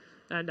energy,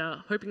 and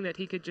hoping that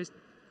he could just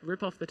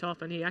rip off the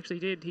top, and he actually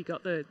did. He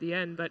got the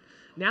end, but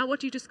now what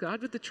do you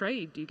discard with the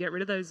trade? Do you get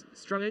rid of those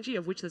strong energy,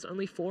 of which there's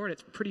only 4 and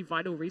it's a pretty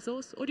vital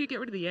resource, or do you get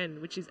rid of the end,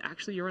 which is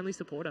actually your only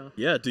supporter?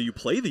 Yeah, do you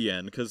play the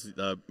end? Because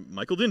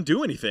Michael didn't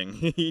do anything.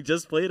 He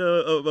just played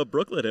a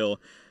Brooklet Hill.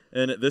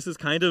 And this is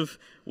kind of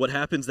what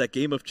happens that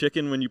game of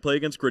chicken when you play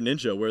against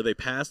Greninja, where they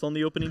pass on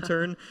the opening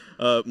turn.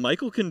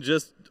 Michael can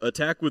just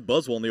attack with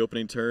Buzzwole on the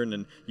opening turn,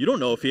 and you don't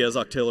know if he has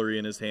Octillery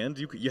in his hand.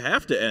 You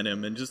have to end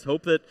him and just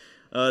hope that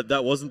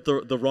that wasn't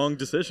the wrong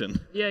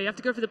decision. Yeah, you have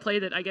to go for the play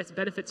that, I guess,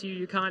 benefits you.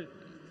 You can't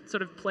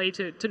sort of play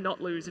to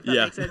not lose, if that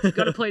makes sense. You've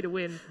got to play to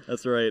win.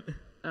 That's right.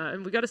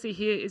 And we got to see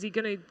here, is he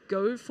going to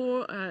go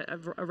for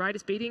a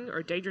Riders beating or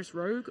a Dangerous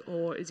Rogue,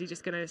 or is he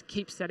just going to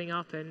keep setting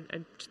up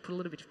and just put a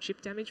little bit of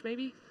chip damage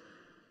maybe?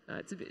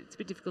 It's a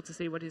bit difficult to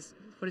see what his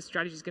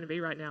strategy is going to be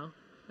right now.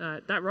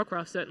 That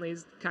Rockruff certainly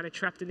is kind of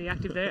trapped in the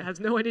active there. It has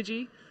no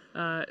energy.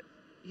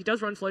 He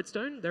does run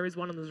Floatstone. There is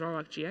one on the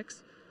Zoroark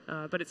GX,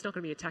 but it's not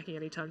going to be attacking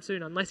anytime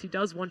soon unless he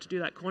does want to do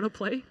that corner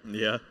play.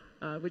 Yeah.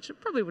 Which I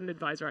probably wouldn't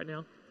advise right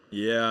now.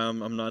 Yeah,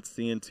 I'm not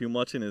seeing too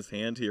much in his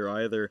hand here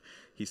either.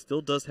 He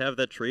still does have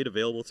that trade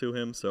available to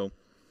him, so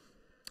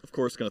of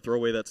course going to throw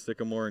away that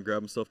Sycamore and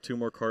grab himself 2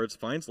 more cards.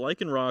 Finds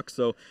Lycanroc,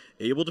 so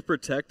able to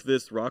protect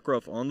this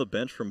Rockruff on the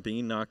bench from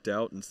being knocked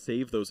out and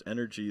save those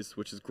energies,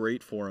 which is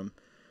great for him.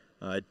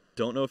 I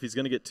don't know if he's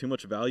going to get too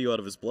much value out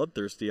of his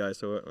Bloodthirsty Eye,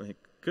 so he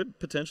could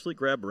potentially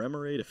grab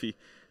Remoraid if he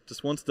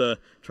just wants to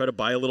try to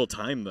buy a little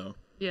time, though.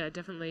 Yeah,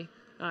 definitely.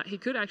 He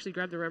could actually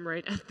grab the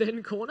Remoraid and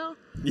then corner.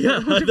 Yeah,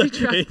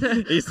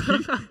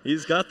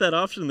 he's got that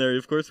option there.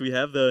 Of course,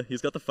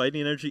 he's got the fighting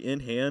energy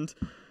in hand.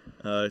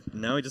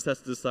 Now he just has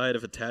to decide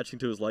if attaching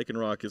to his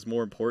Lycanroc is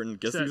more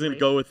important. Guess he's going to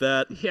go with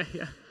that. Yeah.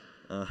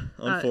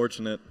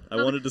 Unfortunate. I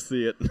wanted to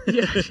see it.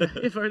 yeah,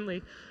 if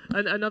only.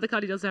 Another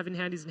card he does have in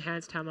hand is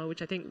Enhanced Hammer,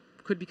 which I think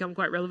could become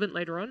quite relevant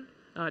later on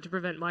to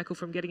prevent Michael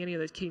from getting any of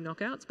those key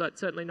knockouts, but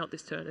certainly not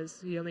this turn, as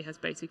he only has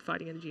basic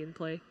fighting energy in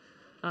play.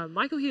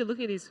 Michael here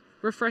looking at his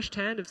refreshed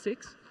hand of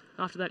 6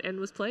 after that end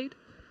was played.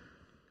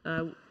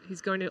 He's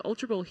going to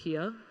Ultra Ball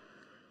here,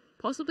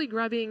 possibly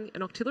grabbing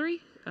an Octillery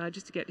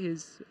just to get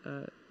his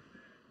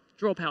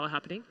draw power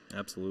happening.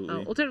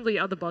 Absolutely. Alternatively,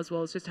 other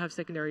Buzzwolls just to have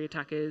secondary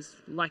attackers,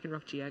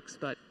 Lycanroc GX.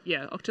 But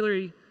yeah,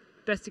 Octillery,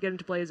 best to get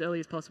into play as early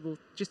as possible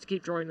just to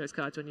keep drawing those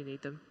cards when you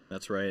need them.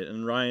 That's right.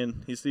 And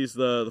Ryan, he sees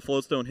the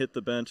Floatstone hit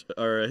the bench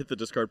or hit the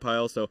discard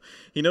pile, so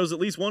he knows at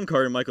least one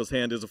card in Michael's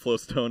hand is a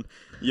Floatstone.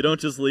 You don't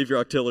just leave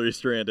your Octillery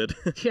stranded.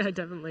 Yeah,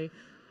 definitely.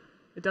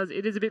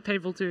 It is a bit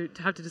painful to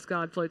have to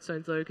discard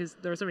Floatstones though, because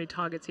there are so many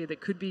targets here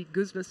that could be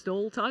Guzma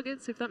stall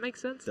targets, if that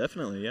makes sense.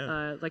 Definitely,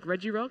 yeah. Like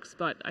Regirocks,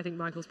 but I think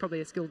Michael's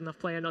probably a skilled enough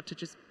player not to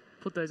just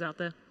put those out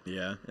there.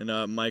 Yeah,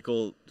 and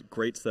Michael,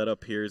 great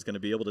setup here. He's going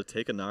to be able to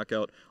take a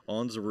knockout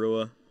on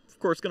Zorua. Of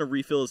course, going to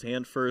refill his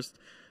hand first.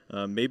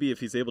 Maybe if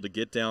he's able to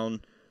get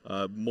down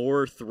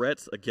more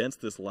threats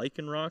against this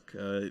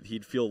Lycanroc,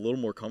 he'd feel a little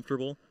more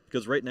comfortable.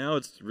 Because right now,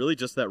 it's really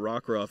just that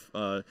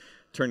Rockruff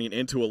turning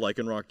into a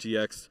Lycanroc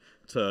GX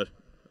to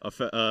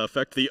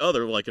affect the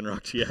other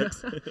Lycanroc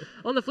GX.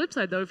 On the flip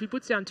side, though, if he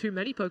puts down too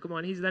many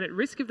Pokemon, he's then at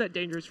risk of that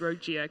dangerous Rogue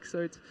GX.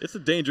 So it's a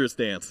dangerous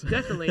dance.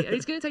 Definitely. And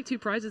he's going to take 2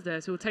 prizes there.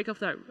 So he'll take off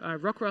that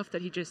Rockruff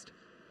that he just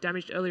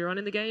damaged earlier on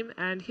in the game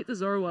and hit the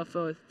Zorua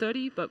for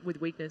 30, but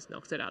with weakness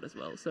knocks it out as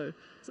well. So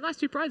it's a nice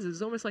 2 prizes.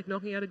 It's almost like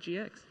knocking out a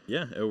GX.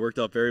 Yeah, it worked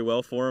out very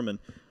well for him. And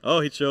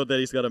he showed that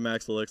he's got a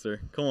max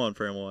elixir. Come on,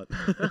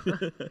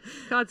 Pramawat.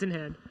 Cards in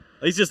hand.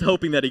 He's just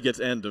hoping that he gets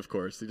end, of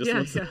course. He just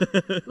wants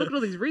Look at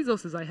all these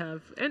resources I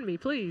have. End me,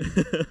 please.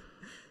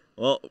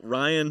 Well,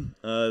 Ryan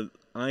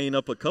eyeing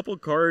up a couple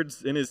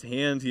cards in his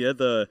hand. He had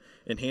the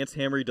Enhanced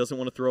Hammer he doesn't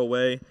want to throw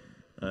away.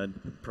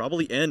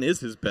 Probably N is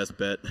his best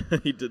bet.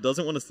 He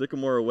doesn't want to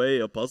Sycamore away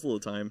a puzzle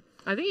at a time.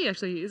 I think he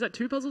actually, is that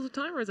 2 puzzles at a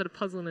time, or is that a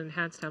puzzle and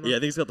Enhanced Hammer? Yeah, I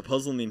think he's got the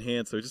puzzle and the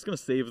Enhanced, so he's just going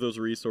to save those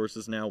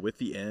resources now with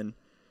the N.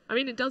 I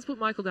mean, it does put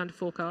Michael down to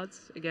 4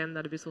 cards. Again,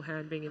 that Abyssal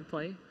Hand being in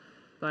play.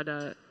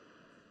 But,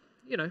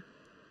 you know,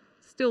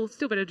 still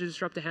better to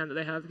disrupt the hand that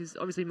they have, because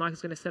obviously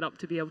Michael's going to set up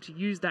to be able to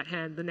use that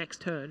hand the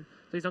next turn,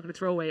 so he's not going to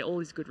throw away all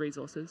his good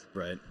resources.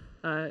 Right.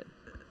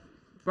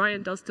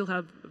 Ryan does still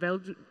have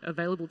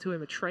available to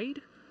him a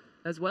trade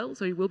as well,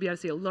 so he will be able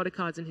to see a lot of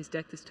cards in his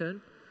deck this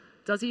turn.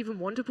 Does he even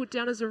want to put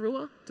down a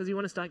Zorua? Does he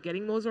want to start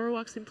getting more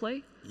Zoroarks in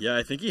play? Yeah,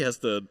 I think he has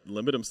to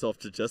limit himself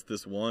to just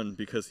this one,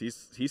 because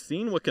he's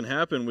seen what can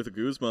happen with a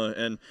Guzma,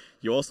 and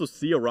you also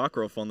see a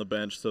Rockruff on the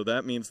bench, so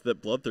that means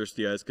that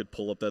Bloodthirsty Eyes could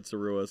pull up that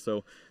Zorua,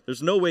 so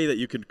there's no way that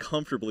you could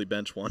comfortably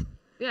bench one.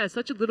 Yeah, it's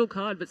such a little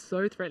card, but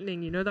so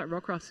threatening. You know that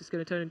Rockruff's just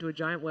going to turn into a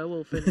giant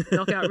werewolf and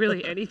knock out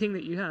really anything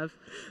that you have.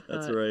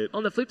 That's right.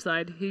 On the flip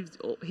side,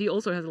 he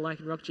also has a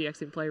Lycanroc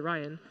GX in play,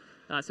 Ryan,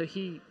 so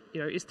he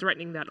is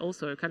threatening that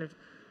also, kind of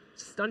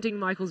stunting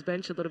Michael's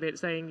bench a little bit,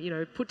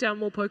 saying, put down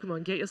more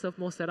Pokemon, get yourself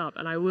more set up,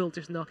 and I will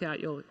just knock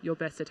out your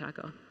best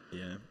attacker.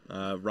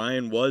 Yeah.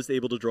 Ryan was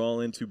able to draw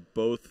into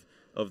both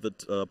of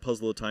the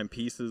puzzle of time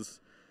pieces.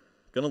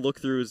 Gonna look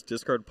through his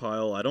discard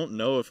pile. I don't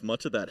know if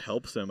much of that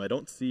helps him. I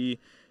don't see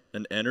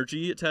an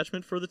energy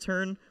attachment for the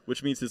turn,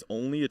 which means his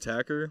only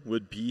attacker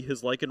would be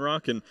his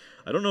Lycanroc, and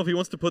I don't know if he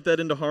wants to put that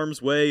into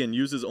harm's way and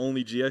use his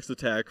only GX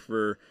attack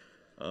for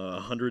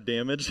 100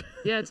 damage.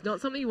 Yeah, it's not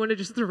something you want to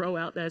just throw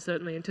out there,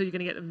 certainly, until you're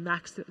going to get the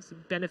max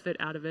benefit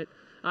out of it.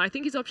 I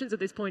think his options at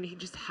this point, he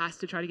just has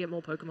to try to get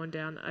more Pokemon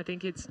down. I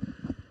think it's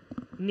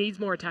needs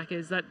more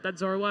attackers. That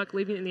Zoroark,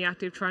 leaving it in the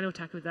active, trying to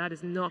attack with that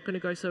is not going to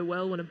go so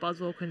well when a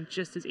Buzzwole can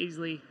just as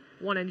easily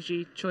one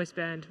energy, choice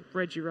band,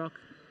 Regirock,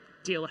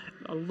 deal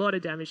a lot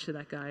of damage to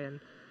that guy. And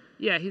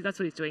yeah, that's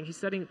what he's doing.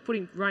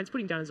 Ryan's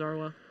putting down a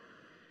Zoroark.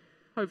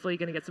 Hopefully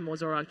going to get some more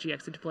Zoroark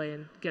GX into play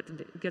and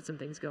get some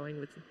things going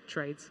with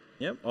trades.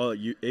 Yep,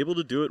 you able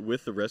to do it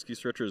with the Rescue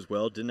Stretcher as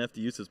well. Didn't have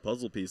to use his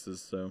puzzle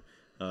pieces, so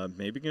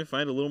maybe you can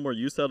find a little more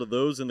use out of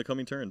those in the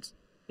coming turns.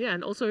 Yeah,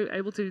 and also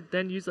able to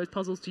then use those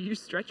puzzles to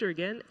use Stretcher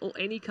again, or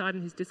any card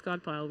in his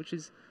discard pile, which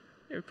is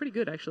pretty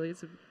good, actually.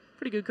 It's a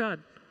pretty good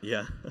card.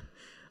 Yeah.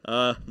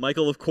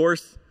 Michael, of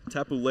course,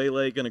 Tapu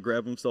Lele going to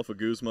grab himself a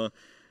Guzma,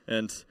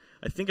 and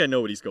I think I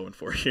know what he's going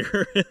for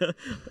here.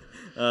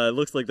 It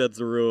looks like that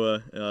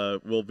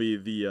Zorua will be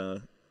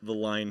the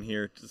line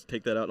here. Just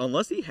take that out.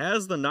 Unless he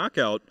has the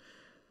knockout,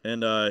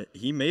 and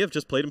he may have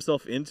just played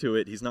himself into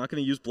it. He's not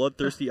going to use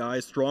Bloodthirsty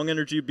Eyes. Strong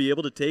Energy be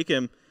able to take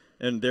him.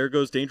 And there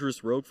goes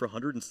Dangerous Rogue for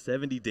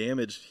 170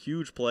 damage.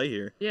 Huge play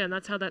here. Yeah, and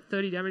that's how that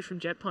 30 damage from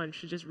Jet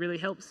Punch just really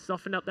helps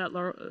soften up that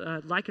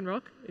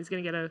Lycanroc. He's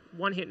going to get a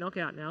one-hit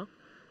knockout now,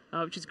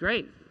 which is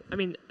great. I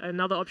mean,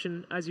 another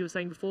option, as you were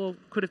saying before,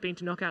 could have been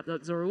to knock out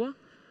that Zorua.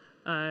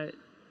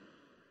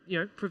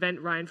 Prevent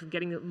Ryan from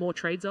getting more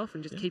trades off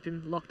and just keep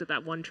him locked at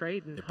that one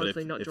trade and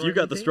hopefully not draw if you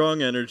got anything. The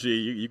strong energy,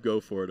 you go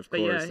for it, of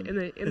course. Yeah, in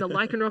the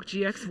Lycanroc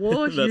GX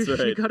war,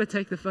 you got to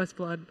take the first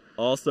blood.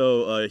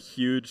 Also, a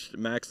huge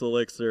Max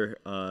Elixir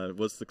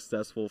was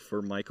successful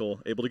for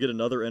Michael, able to get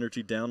another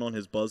energy down on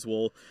his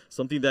Buzzwole,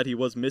 something that he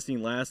was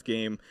missing last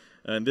game.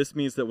 And this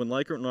means that when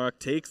Lycanroc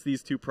takes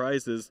these two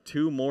prizes,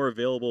 2 more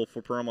available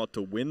for Pramawat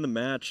to win the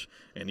match,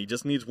 and he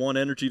just needs 1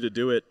 energy to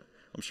do it.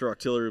 I'm sure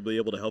Artillery will be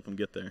able to help him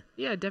get there.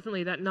 Yeah,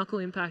 definitely. That Knuckle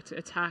Impact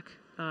attack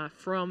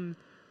from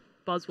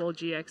Buzzwole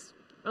GX.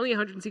 Only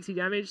 160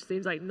 damage.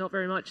 Seems like not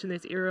very much in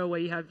this era where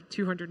you have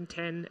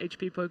 210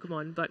 HP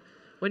Pokemon. But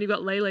when you've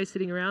got Lele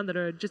sitting around that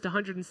are just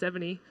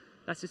 170,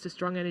 that's just a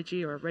strong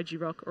energy or a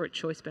Regirock or a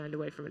Choice Band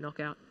away from a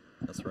knockout.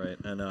 That's right.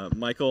 And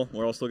Michael,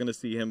 we're also going to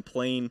see him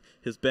playing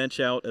his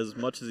bench out as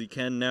much as he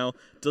can now.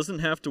 Doesn't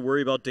have to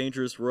worry about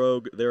Dangerous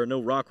Rogue. There are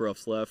no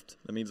Rockruffs left.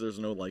 That means there's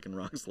no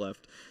Lycanrocs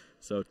left.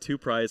 So 2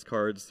 prize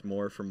cards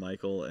more from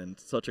Michael, and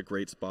such a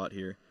great spot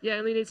here. Yeah,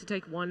 only needs to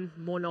take 1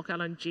 more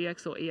knockout on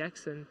GX or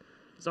EX, and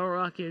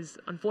Zoroark is,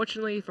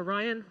 unfortunately for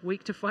Ryan,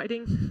 weak to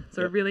fighting.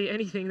 So really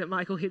anything that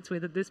Michael hits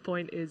with at this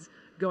point is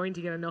going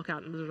to get a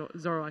knockout in the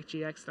Zoroark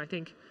GX, and I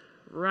think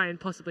Ryan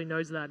possibly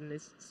knows that and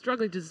is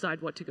struggling to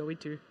decide what to go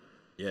into.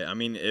 Yeah, I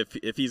mean,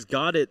 if he's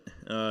got it,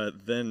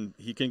 then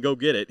he can go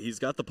get it. He's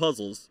got the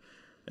puzzles.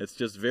 It's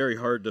just very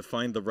hard to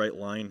find the right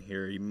line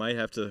here. He might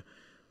have to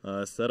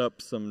set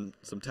up some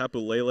Tapu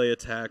Lele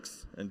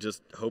attacks and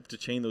just hope to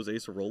chain those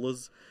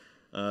Acerolas.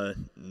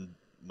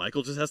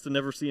 Michael just has to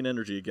never see an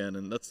energy again,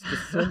 and that's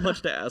just so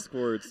much to ask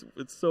for.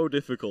 It's so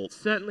difficult.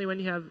 Certainly when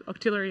you have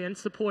Octillery and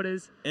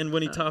supporters. And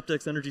when he top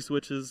decks energy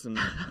switches, and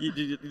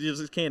you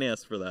just can't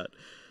ask for that.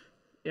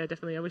 Yeah,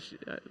 definitely. I wish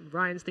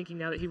Ryan's thinking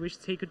now that he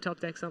wishes he could top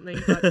deck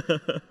something.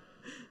 But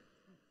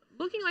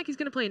looking like he's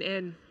going to play an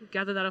N,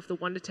 gather that off the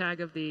Wonder Tag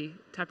of the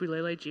Tapu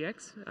Lele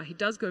GX. He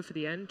does go for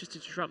the N just to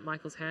disrupt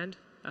Michael's hand.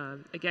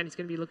 Again, he's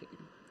going to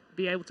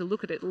be able to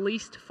look at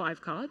least 5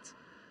 cards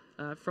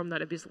from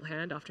that Abyssal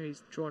hand after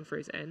he's drawn for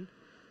his N,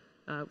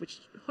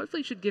 which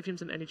hopefully should give him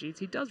some energies.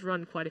 He does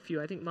run quite a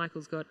few. I think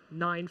Michael's got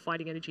 9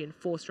 fighting energy and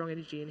 4 strong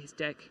energy in his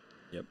deck.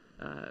 Yep.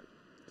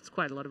 It's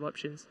quite a lot of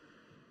options.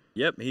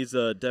 Yep, he's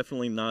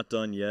definitely not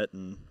done yet,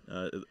 and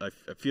I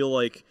feel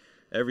like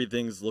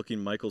everything's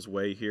looking Michael's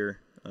way here.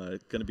 Going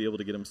to be able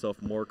to get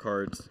himself more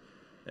cards,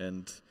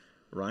 and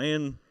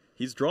Ryan,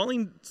 he's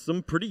drawing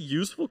some pretty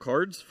useful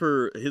cards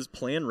for his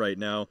plan right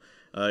now.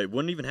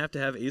 Wouldn't even have to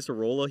have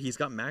Acerola. He's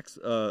got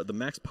the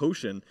Max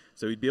Potion,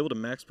 so he'd be able to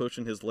Max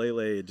Potion his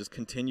Lele and just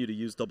continue to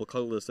use double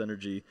colorless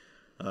energy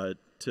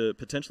to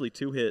potentially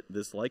 2-hit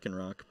this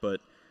Lycanroc,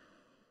 but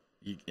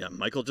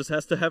Michael just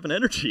has to have an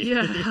energy.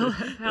 Yeah,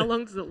 how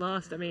long does it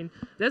last? I mean,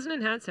 there's an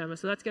Enhanced Hammer,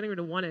 so that's getting rid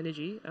of 1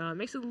 energy.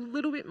 Makes it a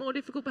little bit more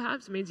difficult,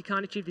 perhaps. It means you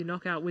can't achieve the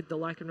knockout with the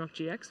Lycanroc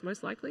GX,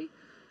 most likely.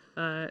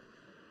 And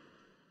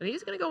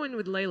he's going to go in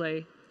with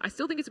Lele. I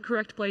still think it's a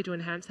correct play to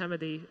Enhanced Hammer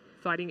the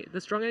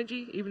strong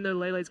energy, even though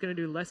Lele's going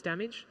to do less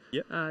damage.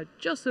 Yep.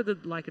 Just so the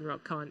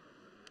Lycanroc can't,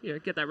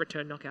 get that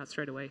return knockout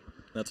straight away.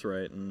 That's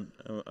right, and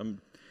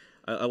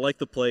I like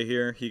the play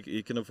here.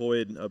 He can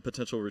avoid a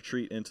potential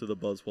retreat into the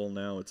Buzzwole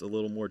now. It's a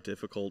little more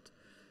difficult.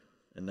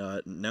 And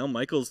now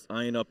Michael's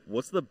eyeing up,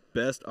 what's the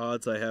best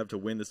odds I have to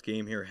win this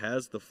game here?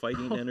 Has the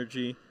fighting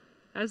energy.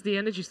 Has the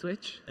energy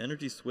switch.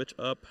 Energy switch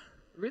up.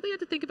 Really had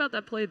to think about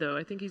that play, though.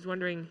 I think he's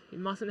wondering he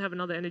mustn't have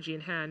another energy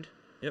in hand.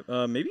 Yep,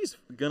 maybe he's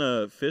going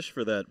to fish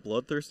for that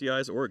Bloodthirsty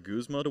Eyes or a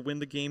Guzma to win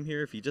the game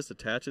here. If he just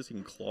attaches, he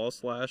can Claw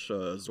Slash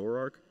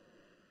Zoroark.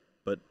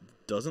 But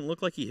doesn't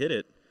look like he hit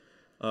it.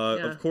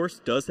 Of course,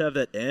 does have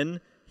that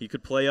N. He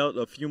could play out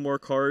a few more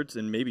cards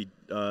and maybe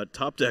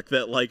top deck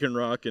that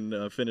Lycanroc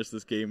and finish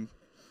this game.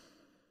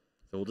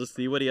 So we'll just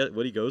see what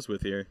he goes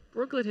with here.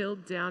 Brooklet Hill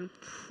down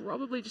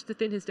probably just to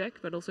thin his deck,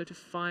 but also to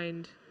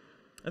find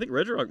I think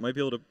Regirock might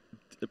be able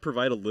to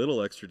provide a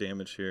little extra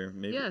damage here.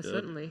 Maybe, yeah,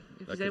 certainly.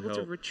 If he's able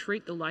to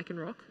retreat the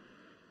Lycanroc.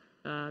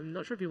 I'm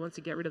not sure if he wants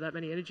to get rid of that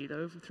many energy,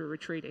 though, through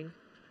retreating.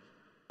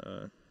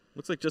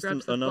 Looks like just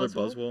another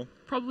Buzzwole.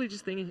 Probably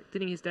just thinning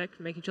his deck,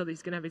 making sure that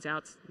he's going to have his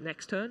outs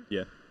next turn.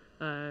 Yeah.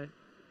 And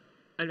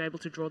able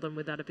to draw them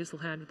with that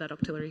Abyssal Hand, with that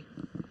Octillery.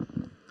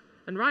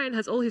 And Ryan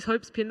has all his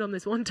hopes pinned on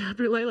this one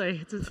Tapu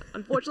Lele. It's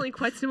unfortunately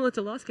quite similar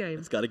to last game.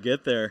 He's got to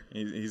get there.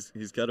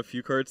 He's got a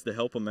few cards to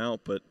help him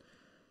out, but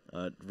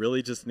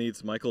really just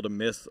needs Michael to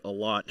miss a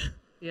lot.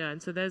 Yeah,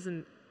 and so there's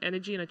an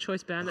energy and a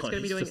choice band that's going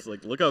to be doing just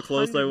like, look how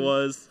close I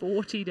was.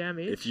 40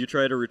 damage. If you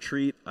try to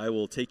retreat, I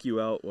will take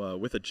you out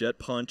with a Jet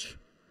Punch.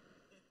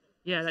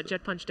 Yeah, that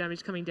Jet Punch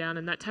damage coming down,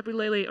 and that Tapu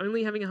Lele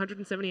only having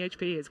 170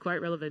 HP is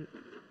quite relevant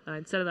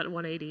instead of that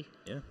 180.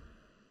 Yeah.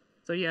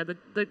 So yeah,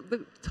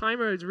 the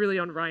timer is really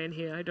on Ryan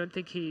here. I don't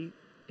think he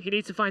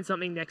needs to find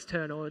something next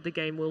turn, or the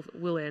game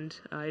will end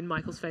in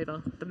Michael's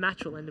favor. The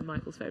match will end in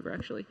Michael's favor,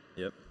 actually.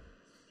 Yep.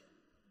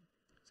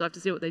 So I have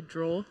to see what they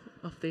draw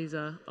off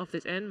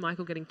this end.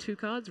 Michael getting 2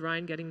 cards,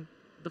 Ryan getting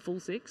the full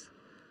 6.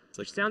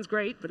 Which sounds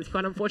great, but it's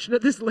quite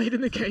unfortunate this late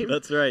in the game.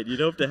 That's right.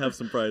 You'd hope to have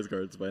some prize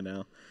cards by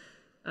now.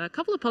 A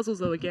couple of puzzles,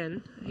 though,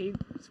 again. He's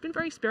been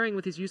very sparing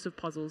with his use of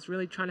puzzles,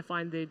 really trying to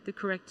find the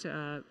correct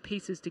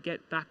pieces to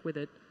get back with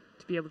it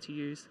to be able to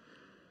use.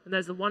 And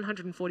there's the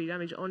 140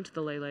 damage onto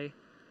the Lele.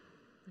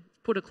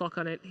 Put a clock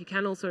on it. He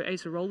can also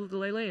ace a roll with the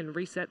Lele and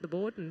reset the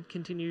board and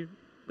continue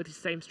with his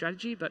same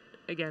strategy, but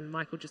again,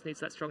 Michael just needs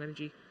that strong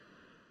energy.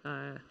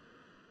 And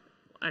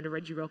a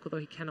Regirock, although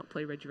he cannot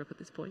play Regirock at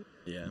this point.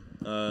 Yeah.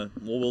 Well,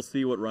 we'll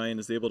see what Ryan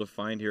is able to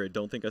find here. I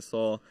don't think I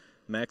saw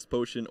Max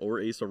Potion or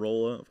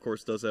Acerola. Of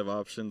course, does have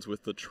options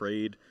with the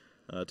trade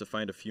to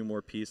find a few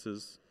more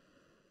pieces.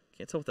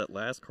 Can't tell what that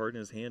last card in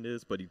his hand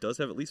is, but he does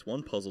have at least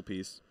one puzzle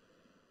piece.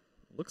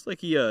 Looks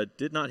like he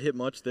did not hit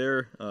much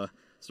there.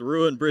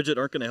 Zorua and Bridget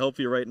aren't going to help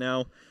you right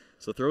now,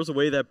 so throws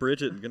away that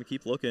Bridget and going to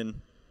keep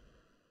looking.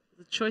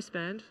 The choice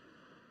band.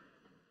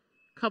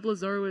 Couple of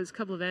Zoruas,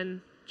 couple of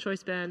N,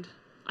 choice band.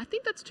 I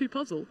think that's 2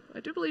 puzzle. I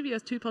do believe he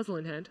has 2 puzzle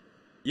in hand.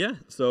 Yeah,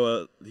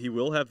 so he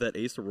will have that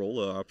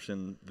Acerola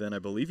option. Then I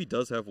believe he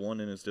does have 1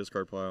 in his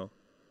discard pile.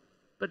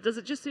 But does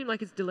it just seem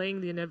like it's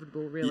delaying the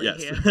inevitable, really,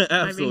 yes, here? Yes,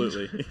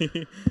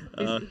 absolutely.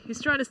 I mean,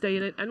 he's trying to stay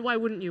in it, and why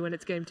wouldn't you when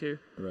it's game 2?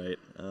 Right.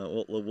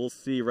 We'll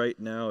see right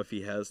now if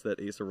he has that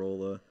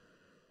Acerola.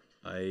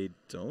 I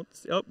don't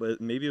see. Oh,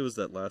 but maybe it was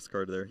that last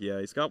card there.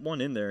 Yeah, he's got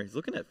 1 in there. He's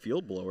looking at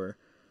Field Blower.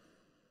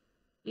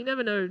 You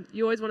never know.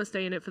 You always want to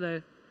stay in it for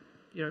the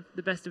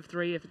best of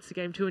 3. If it's a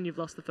game 2 and you've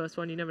lost the first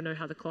one, you never know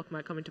how the clock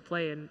might come into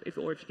play, and if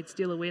you could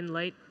steal a win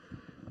late.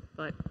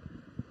 But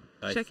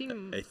I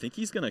think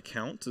he's going to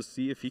count to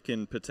see if he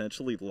can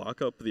potentially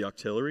lock up the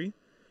Octillery.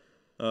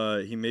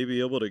 He may be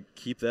able to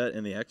keep that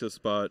in the active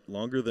spot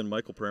longer than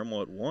Michael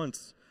Pramawat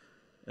wants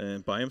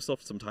and buy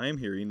himself some time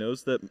here. He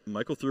knows that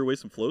Michael threw away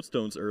some float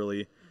stones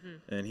early,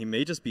 and he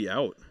may just be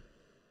out.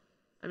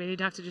 I mean,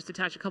 he'd have to just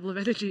attach a couple of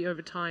energy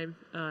over time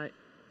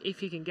if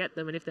he can get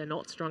them, and if they're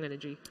not strong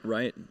energy.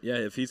 Right. Yeah,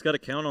 if he's got to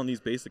count on these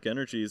basic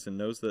energies and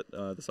knows that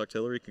this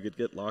Octillery could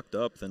get locked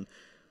up, then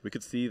we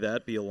could see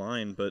that be a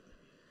line, but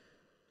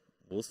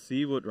we'll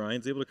see what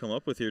Ryan's able to come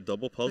up with here.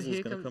 Double puzzle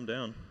is going to come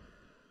down.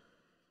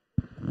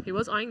 He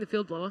was eyeing the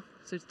Field Blower,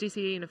 so it's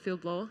DCE and a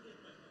Field Blower.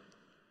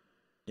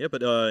 Yeah,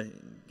 but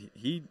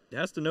he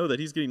has to know that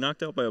he's getting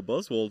knocked out by a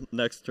Buzzwole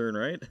next turn,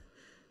 right?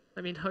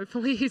 I mean,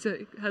 hopefully he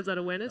has that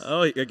awareness.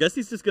 Oh, I guess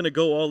he's just going to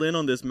go all in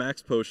on this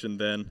Max Potion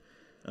then.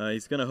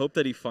 He's going to hope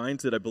that he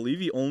finds it. I believe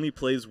he only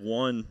plays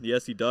 1.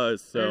 Yes, he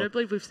does. So I don't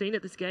believe we've seen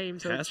it this game,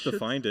 so has to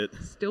find it.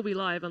 Still be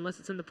live unless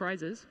it's in the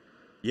prizes.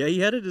 Yeah, he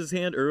had it in his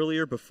hand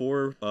earlier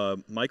before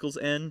Michael's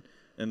N,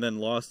 and then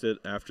lost it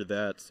after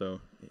that.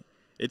 So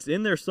it's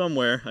in there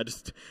somewhere. I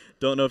just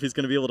don't know if he's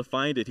going to be able to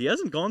find it. He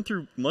hasn't gone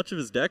through much of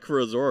his deck for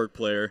a Zoroark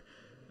player.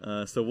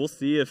 So we'll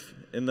see if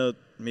in the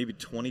maybe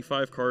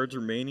 25 cards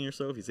remaining or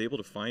so, if he's able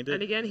to find it.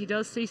 And again, he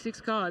does see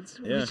 6 cards,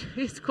 yeah, which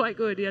is quite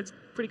good. He has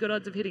pretty good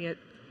odds of hitting it.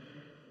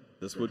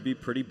 This would be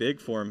pretty big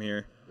for him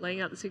here.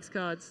 Laying out the 6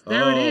 cards.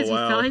 There it is.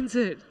 Wow. He finds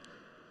it.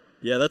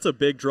 Yeah, that's a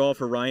big draw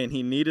for Ryan.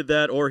 He needed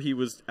that, or he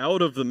was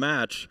out of the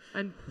match.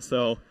 And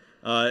so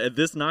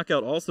this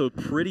knockout also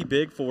pretty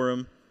big for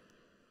him.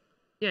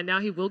 Yeah, now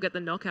he will get the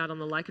knockout on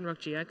the Lycanroc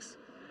GX.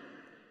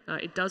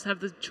 It does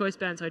have the choice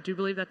band, so I do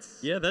believe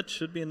that's... Yeah, that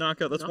should be a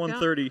knockout. That's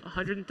 130.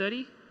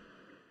 130?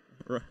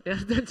 Right. Yeah,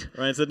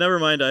 Ryan said, never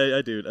mind,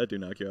 I do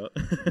knock you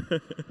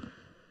out.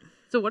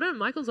 So what are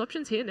Michael's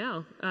options here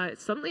now?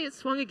 Suddenly it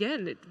swung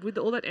again. With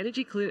all that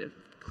energy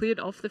cleared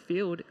off the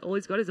field, all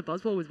he's got is a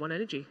Buzzwole with 1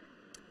 energy.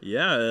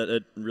 Yeah,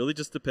 it really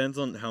just depends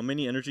on how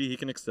many energy he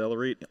can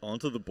accelerate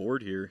onto the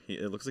board here.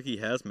 It looks like he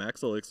has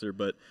Max Elixir,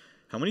 but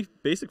how many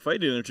basic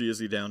fighting energy is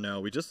he down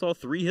now? We just saw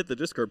 3 hit the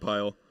discard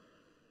pile.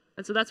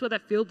 And so that's where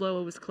that Field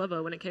Blower was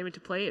clever when it came into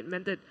play. It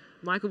meant that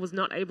Michael was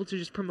not able to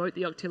just promote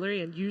the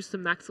Octillery and use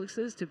some Max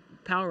Elixirs to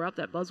power up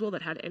that Buzzwole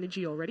that had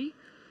energy already.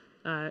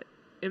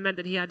 It meant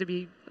that he had to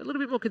be a little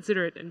bit more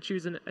considerate and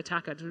choose an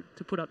attacker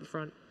to put up the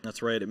front.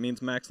 That's right. It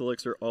means Max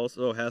Elixir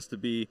also has to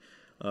be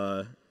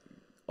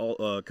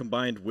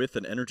combined with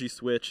an energy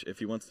switch if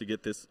he wants to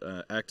get this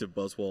active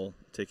Buzzwole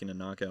taking a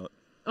knockout.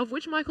 Of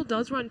which Michael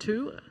does run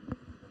 2.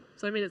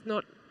 So, I mean, it's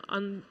not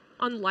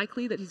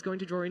unlikely that he's going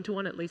to draw into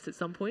one at least at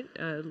some point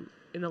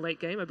in the late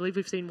game. I believe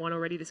we've seen one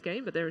already this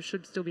game, but there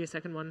should still be a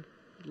second one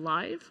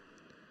live.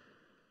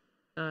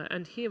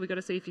 And here we've got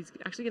to see if he's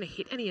actually going to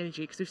hit any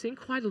energy, because we've seen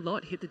quite a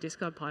lot hit the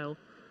discard pile.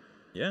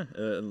 Yeah,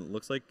 it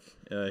looks like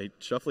he's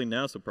shuffling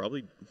now, so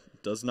probably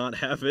does not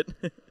have it.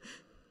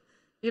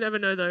 You never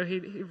know, though. He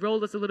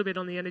rolled us a little bit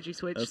on the energy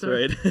switch. That's so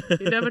right.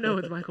 You never know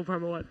with Michael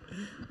Pramawat.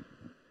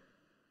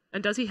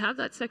 And does he have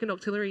that second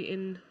Octillery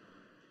in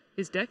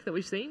his deck that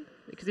we've seen?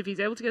 Because if he's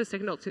able to get a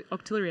second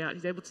Octillery out,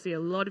 he's able to see a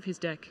lot of his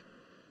deck.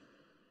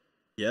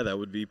 Yeah, that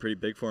would be pretty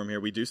big for him here.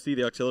 We do see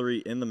the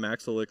Octillery in the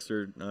Max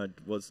Elixir.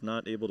 Was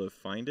not able to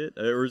find it.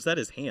 Or is that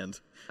his hand?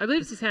 I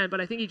believe it's his hand, but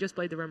I think he just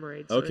played the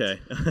Remoraid. So okay.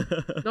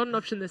 Not an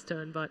option this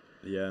turn, but...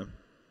 Yeah.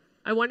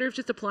 I wonder if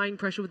just applying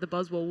pressure with the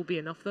Buzzwole will be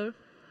enough, though.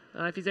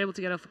 If he's able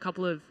to get off a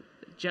couple of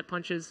Jet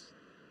Punches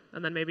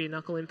and then maybe a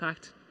Knuckle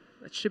Impact,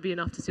 that should be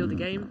enough to seal the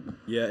game.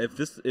 Yeah,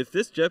 if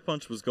this Jet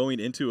Punch was going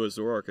into a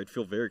Zoroark, I'd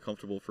feel very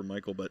comfortable for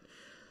Michael, but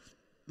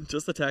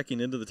just attacking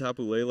into the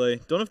Tapu Lele,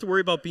 don't have to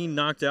worry about being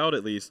knocked out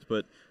at least,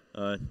 but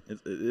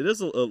it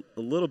is a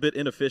little bit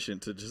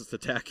inefficient to just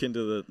attack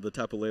into the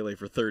Tapu Lele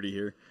for 30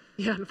 here.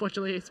 Yeah,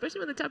 unfortunately, especially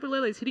when the Tapu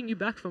Lele is hitting you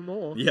back for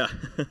more. Yeah.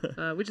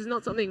 Which is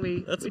not something we...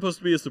 That's supposed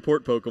to be a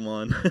support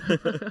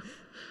Pokemon.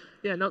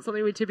 Yeah, not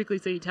something we typically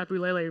see Tapu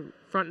Lele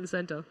front and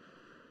center.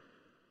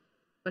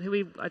 But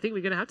I think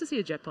we're going to have to see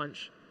a Jet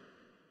Punch.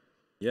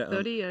 Yeah.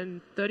 30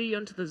 and 30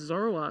 onto the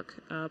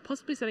Zoroark,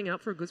 possibly setting up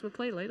for a Guzma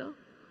play later.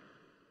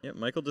 Yeah,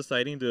 Michael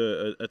deciding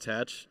to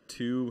attach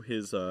to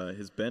his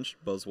bench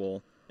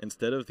Buzzwole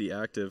instead of the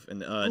active.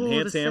 And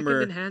Enhanced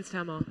Hammer. Enhanced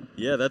Hammer.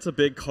 Yeah, that's a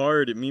big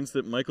card. It means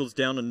that Michael's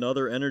down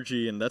another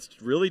energy, and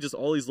that's really just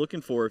all he's looking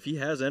for. If he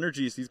has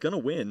energies, he's going to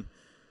win.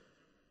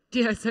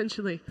 Yeah,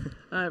 essentially.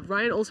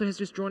 Ryan also has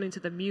just drawn into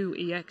the Mew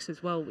EX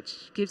as well,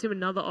 which gives him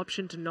another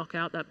option to knock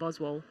out that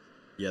Buzzwole.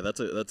 Yeah, that's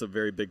a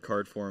very big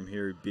card for him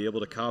here. Be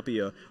able to copy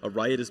a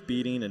Riotous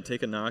Beating and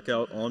take a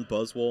knockout on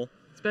Buzzwole.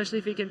 Especially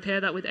if he can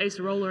pair that with Ace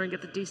Roller and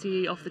get the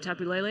DCE off the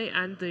Tapu Lele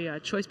and the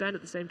Choice Band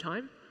at the same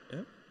time.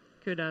 Yeah.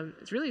 Could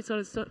it's really sort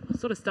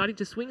of starting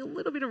to swing a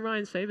little bit in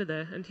Ryan's favor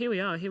there. And here we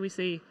are. Here we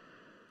see,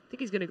 I think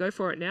he's going to go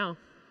for it now.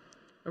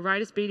 A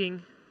Riotous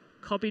Beating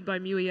copied by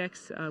Mew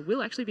EX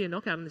will actually be a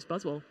knockout on this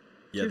Buzzwole.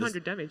 Yeah,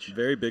 200 damage.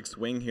 Very big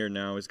swing here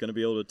now. He's going to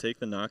be able to take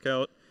the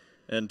knockout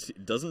and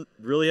doesn't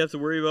really have to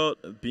worry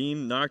about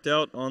being knocked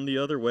out on the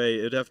other way.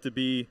 It'd have to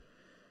be...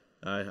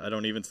 I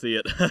don't even see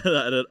it.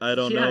 I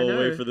don't know a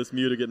way for this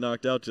Mew to get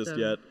knocked out just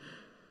yet.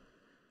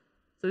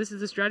 So this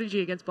is a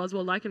strategy against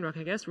Buzzwole Lycanroc,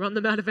 I guess. Run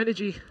them out of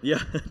energy. Yeah,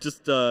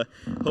 just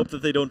hope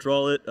that they don't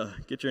draw it.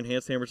 Get your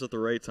Enhanced Hammers at the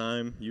right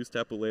time. Use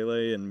Tapu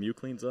Lele, and Mew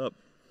cleans up.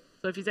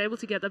 So if he's able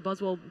to get the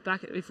Buzzwole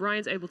back, if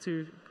Ryan's able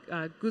to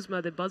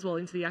Guzma the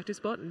Buzzwole into the active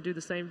spot and do the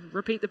same,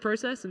 repeat the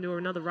process and do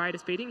another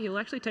Riotous Beating, he'll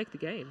actually take the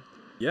game.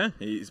 Yeah,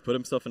 he's put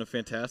himself in a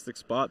fantastic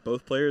spot.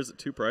 Both players at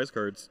 2 prize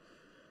cards.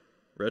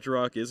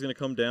 Regirock is going to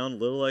come down, a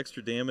little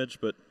extra damage,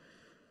 but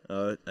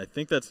I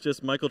think that's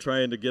just Michael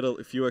trying to get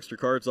a few extra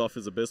cards off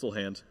his Abyssal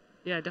hand.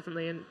 Yeah,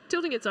 definitely, and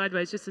tilting it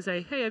sideways just to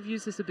say, hey, I've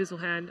used this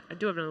Abyssal hand. I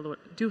do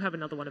have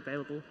another one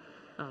available.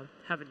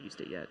 Haven't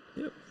used it yet.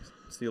 Yep.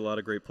 See a lot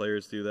of great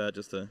players do that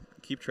just to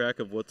keep track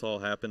of what's all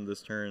happened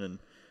this turn. And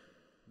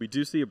we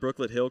do see a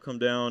Brooklet Hill come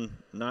down.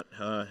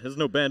 Has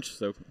no bench,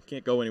 so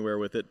can't go anywhere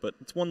with it. But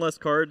it's one less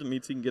card. It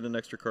means he can get an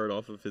extra card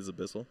off of his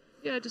Abyssal.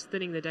 Yeah, just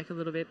thinning the deck a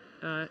little bit.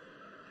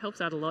 Helps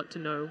out a lot to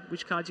know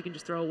which cards you can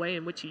just throw away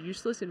and which are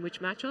useless in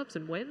which matchups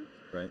and when.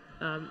 Right.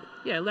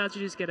 Yeah, allows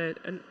you to just get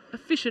an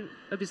efficient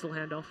Abyssal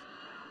handoff.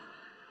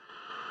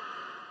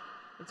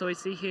 And so we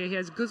see here he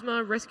has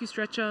Guzma, Rescue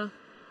Stretcher,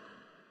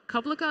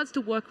 couple of cards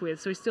to work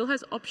with, so he still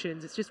has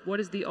options. It's just what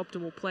is the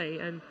optimal play,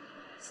 and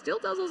still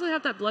does also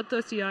have that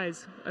Bloodthirsty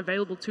Eyes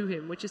available to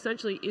him, which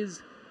essentially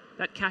is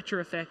that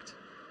catcher effect,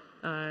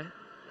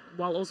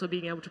 while also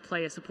being able to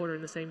play a supporter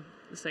in the same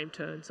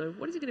turn. So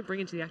what is he going to bring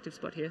into the active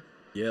spot here?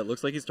 Yeah, it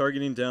looks like he's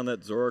targeting down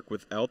that Zoroark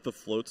without the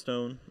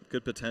Floatstone.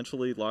 Could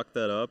potentially lock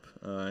that up.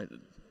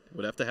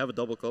 Would have to have a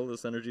double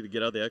colorless energy to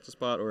get out of the active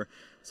spot, or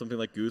something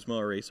like Guzma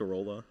or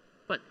Acerola.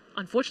 But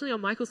unfortunately on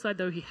Michael's side,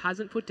 though, he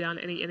hasn't put down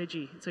any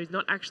energy, so he's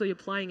not actually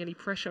applying any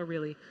pressure,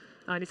 really.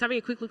 And he's having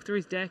a quick look through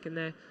his deck, and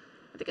I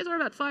think there are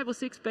about 5 or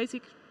 6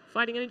 basic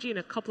fighting energy and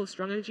a couple of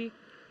strong energy.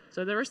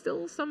 So there are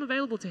still some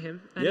available to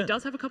him, and he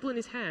does have a couple in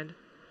his hand.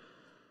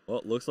 Well,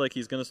 it looks like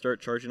he's going to start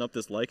charging up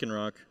this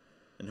Lycanroc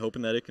and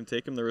hoping that it can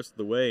take him the rest of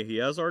the way. He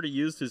has already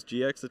used his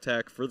GX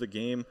attack for the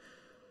game,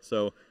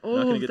 so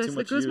not going to get too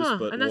much use.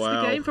 But and that's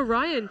the game for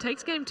Ryan.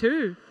 Takes game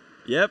 2.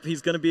 Yep,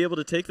 he's going to be able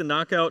to take the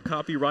knockout,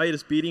 copy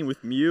Riotous Beating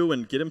with Mew,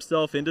 and get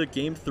himself into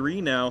game 3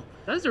 now.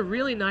 That is a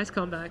really nice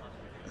comeback.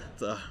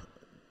 It's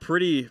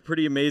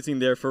pretty amazing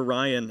there for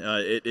Ryan.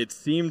 It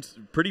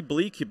seemed pretty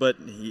bleak, but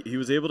he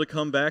was able to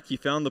come back. He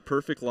found the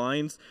perfect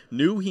lines,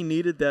 knew he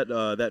needed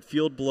that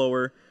field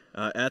blower,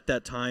 at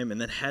that time,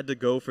 and then had to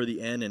go for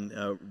the N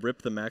and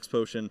rip the max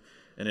potion,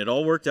 and it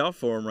all worked out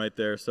for him right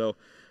there. So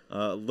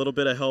a little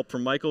bit of help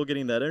from Michael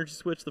getting that energy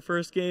switch the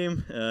first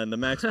game, and the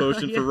max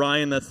potion for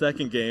Ryan that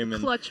second game.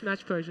 And, clutch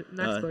max potion.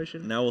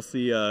 Now we'll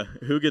see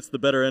who gets the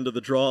better end of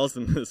the draws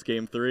in this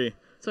game 3.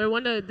 So I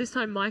wonder, this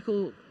time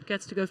Michael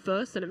gets to go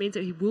first, and it means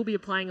that he will be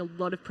applying a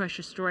lot of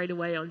pressure straight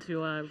away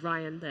onto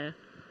Ryan there.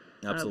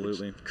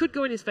 Absolutely. Which could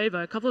go in his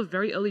favor. A couple of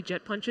very early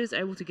jet punches,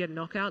 able to get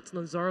knockouts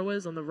on the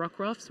Zoroas, on the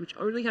Rockruffs, which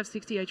only have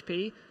 60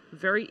 HP.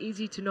 Very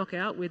easy to knock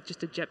out with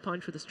just a jet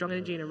punch with a strong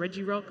energy and a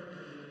Regirock.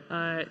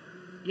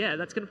 Yeah,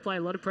 that's going to apply a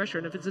lot of pressure.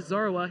 And if it's a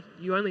Zoroa,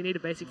 you only need a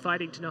basic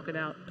fighting to knock it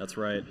out. That's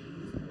right.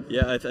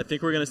 Yeah, I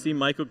think we're going to see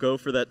Michael go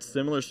for that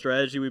similar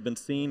strategy we've been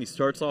seeing. He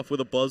starts off with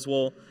a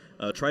Buzzwole,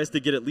 tries to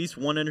get at least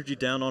one energy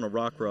down on a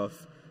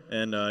Rockruff.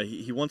 And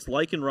he wants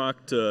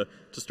Lycanroc to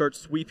start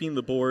sweeping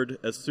the board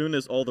as soon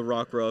as all the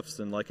Rockruffs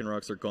and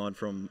Lycanrocs are gone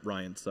from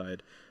Ryan's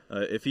side.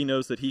 If he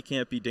knows that he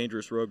can't be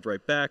Dangerous Rogued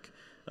right back,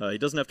 he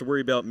doesn't have to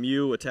worry about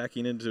Mew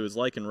attacking into his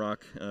Lycanroc.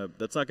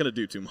 That's not going to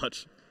do too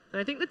much. And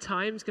I think the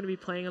time's going to be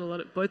playing a lot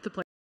of both the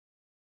players.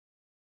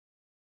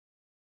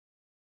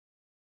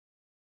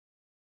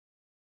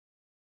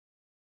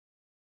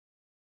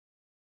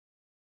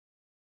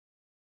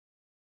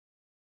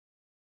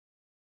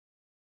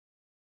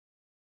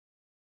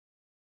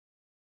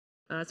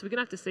 So we're going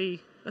to have to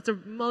see. That's a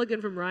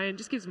mulligan from Ryan.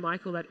 Just gives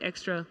Michael that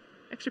extra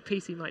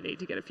piece he might need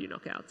to get a few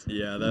knockouts.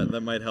 Yeah,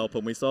 that might help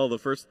him. We saw the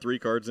first 3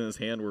 cards in his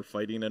hand were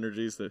fighting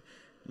energies. That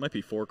might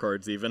be 4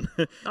 cards even.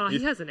 Oh,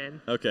 he has an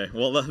N. Okay,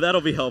 well,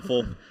 that'll be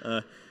helpful.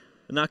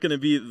 Not going to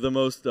be the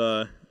most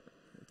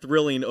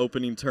thrilling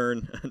opening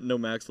turn. No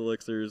max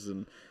elixirs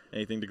and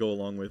anything to go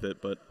along with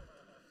it. But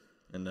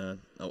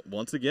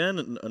once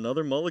again,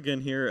 another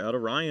mulligan here out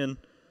of Ryan.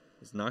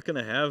 He's not going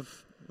to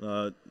have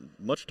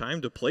much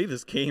time to play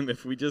this game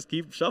if we just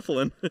keep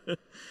shuffling.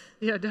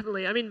 Yeah,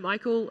 definitely. I mean,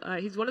 Michael,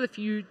 he's one of the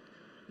few.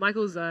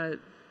 Michael's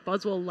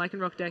Buzzwole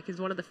Lycanroc deck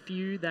is one of the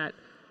few that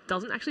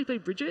doesn't actually play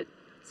Bridget.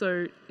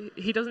 So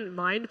he doesn't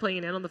mind playing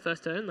an N on the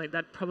first turn. Like,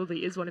 that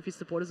probably is one of his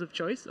supporters of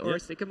choice, or a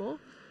Sycamore.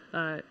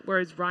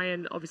 Whereas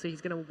Ryan, obviously,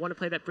 he's going to want to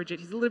play that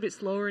Bridget. He's a little bit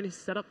slower in his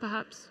setup,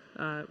 perhaps.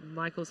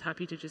 Michael's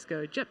happy to just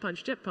go Jet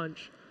Punch, and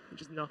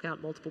just knock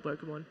out multiple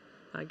Pokemon.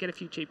 Get a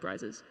few cheap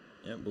prizes.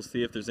 Yeah, we'll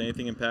see if there's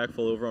anything impactful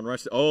over on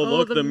Rush. Oh,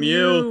 look, the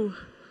Mew.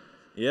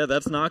 Yeah,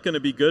 that's not going to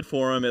be good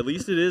for him. At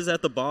least it is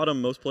at the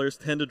bottom. Most players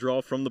tend to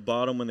draw from the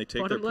bottom when they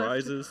take their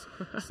prizes.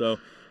 So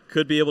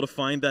could be able to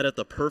find that at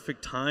the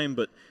perfect time.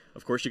 But,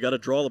 of course, you got to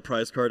draw the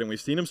prize card, and we've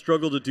seen him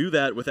struggle to do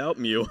that without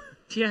Mew.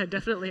 Yeah,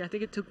 definitely. I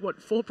think it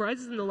took, 4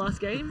 prizes in the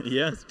last game?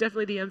 Yeah. It's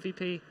definitely the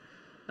MVP.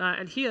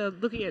 And here,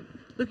 looking at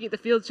the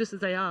fields just as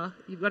they are,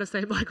 you've got to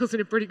say Michael's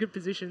in a pretty good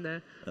position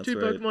there. That's 2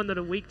 right. Pokemon that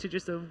are weak to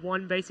just a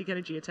 1 basic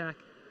energy attack.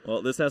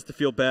 Well, this has to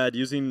feel bad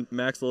using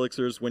max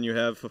elixirs when you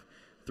have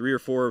 3 or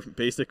 4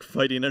 basic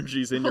fighting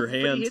energies in your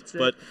hands.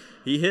 But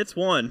he hits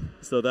 1,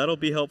 so that'll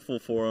be helpful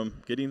for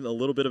him. Getting a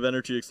little bit of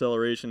energy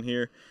acceleration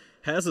here.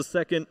 Has a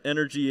second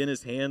energy in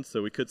his hand,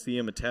 so we could see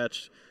him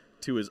attached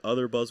to his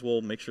other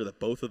Buzzwole. Make sure that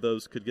both of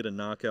those could get a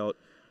knockout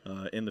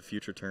in the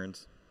future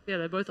turns. Yeah,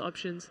 they're both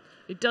options.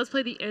 It does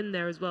play the N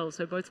there as well,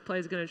 so both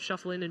players are going to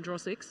shuffle in and draw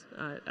 6,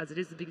 as it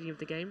is the beginning of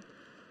the game.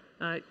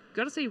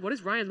 Got to see, what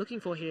is Ryan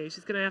looking for here? He's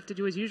just going to have to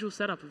do his usual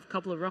setup of a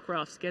couple of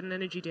Rockruffs, get an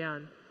energy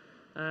down.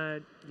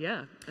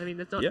 Yeah, I mean,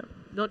 that's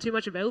not too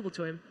much available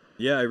to him.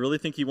 Yeah, I really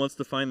think he wants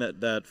to find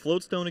that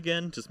Floatstone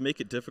again, just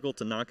make it difficult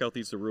to knock out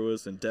these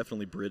Zaruas, and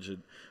definitely Bridget.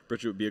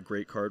 Bridget would be a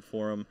great card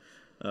for him.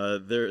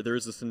 There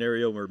is a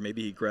scenario where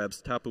maybe he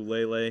grabs Tapu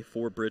Lele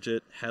for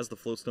Bridget, has the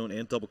Floatstone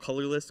and double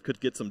colorless, could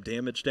get some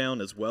damage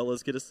down as well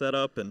as get a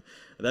setup, and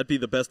that'd be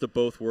the best of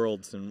both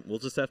worlds, and we'll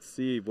just have to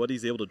see what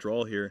he's able to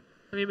draw here.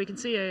 I mean, we can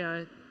see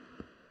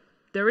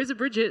there is a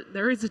Bridget,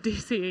 there is a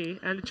DCE,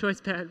 and a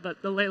choice band,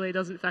 but the Lele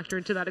doesn't factor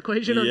into that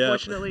equation,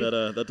 unfortunately.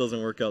 That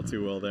doesn't work out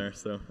too well there.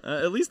 So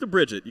at least a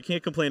Bridget. You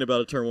can't complain about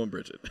a turn 1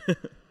 Bridget.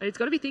 It's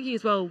got to be thinking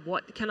as well,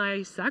 what can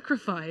I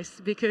sacrifice?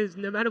 Because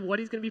no matter what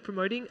he's going to be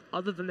promoting,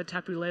 other than the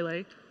Tapu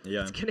Lele,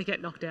 it's going to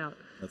get knocked out.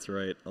 That's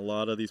right. A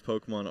lot of these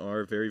Pokemon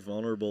are very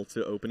vulnerable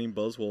to opening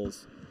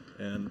Buzzwoles.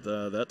 And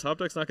that top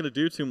deck's not going to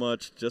do too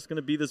much. Just going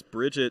to be this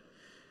Bridget.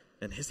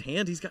 And his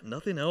hand, he's got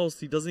nothing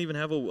else. He doesn't even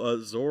have a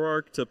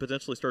Zoroark to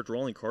potentially start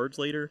drawing cards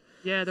later.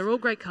 Yeah, they're all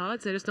great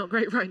cards. They're just not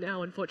great right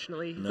now,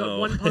 unfortunately. He's got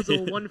 1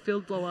 puzzle, 1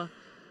 field blower.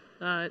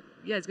 Yeah,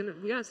 we're going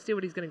to see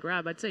what he's going to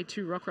grab. I'd say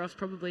 2 Rockruffs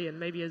probably, and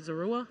maybe a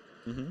Zorua.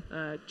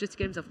 Just to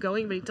get himself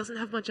going, but he doesn't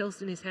have much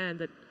else in his hand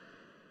that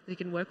he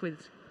can work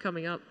with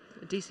coming up.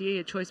 A DCE,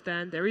 a choice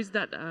band. There is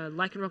that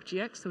Lycanroc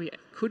GX, so he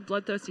could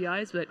Bloodthirsty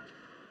Eyes, but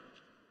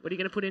what are you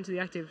going to put into the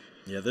active?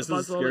 Yeah, this is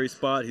a scary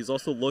spot. He's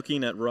also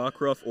looking at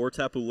Rockruff or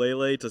Tapu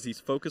Lele. Does he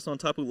focus on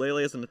Tapu Lele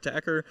as an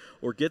attacker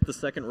or get the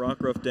second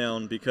Rockruff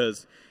down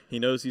because he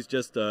knows he's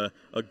just a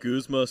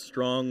Guzma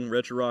strong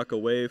Regirock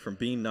away from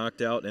being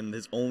knocked out and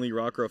his only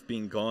Rockruff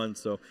being gone.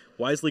 So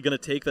wisely going to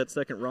take that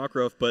second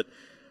Rockruff, but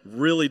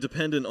really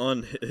dependent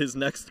on his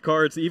next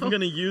cards. Even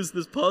going to use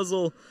this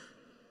puzzle.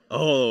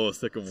 Oh,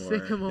 Sycamore.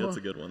 Sycamore. That's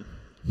a good one.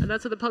 And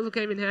that's where the puzzle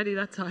came in handy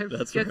that time.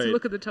 That's Get right. to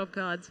look at the top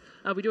cards.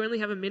 We do only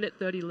have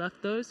 1:30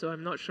 left, though, so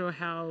I'm not sure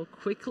how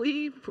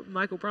quickly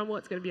Michael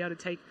Pramawat's going to be able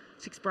to take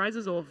 6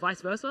 prizes, or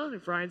vice versa,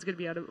 if Ryan's going to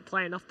be able to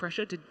apply enough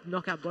pressure to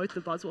knock out both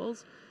the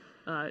Buzzwolls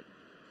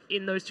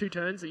in those 2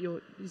 turns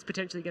that he's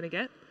potentially going to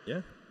get.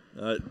 Yeah.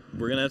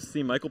 We're going to have to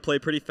see Michael play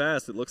pretty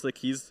fast. It looks like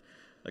he's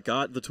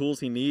got the tools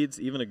he needs,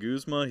 even a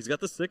Guzma. He's got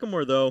the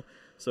Sycamore, though,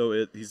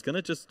 so he's going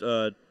to just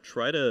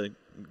try to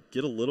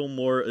get a little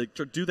more,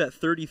 do that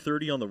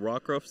 30-30 on the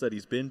Rockruffs that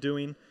he's been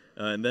doing,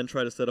 and then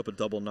try to set up a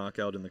double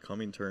knockout in the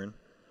coming turn.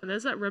 And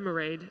there's that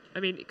Remoraid. I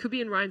mean, it could be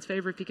in Ryan's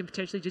favor if he can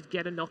potentially just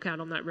get a knockout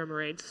on that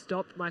Remoraid.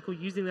 Stop Michael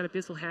using that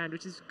Abyssal Hand,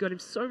 which has got him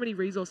so many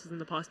resources in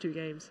the past 2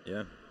 games.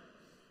 Yeah.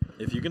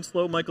 If you can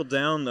slow Michael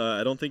down,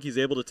 I don't think he's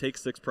able to take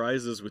 6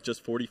 prizes with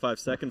just 45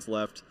 seconds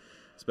left,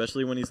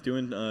 especially when he's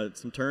doing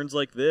some turns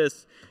like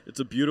this. It's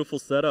a beautiful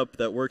setup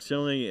that works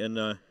generally,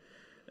 and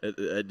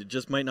it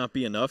just might not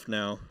be enough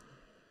now.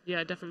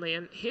 Yeah, definitely.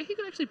 And here he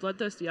could actually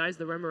Bloodthirsty Eyes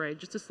the Remoraid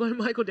just to slow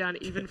Michael down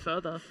even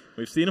further.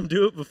 We've seen him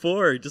do it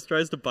before. He just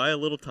tries to buy a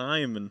little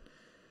time,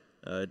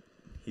 and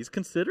he's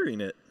considering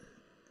it.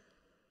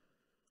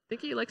 I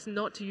think he likes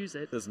not to use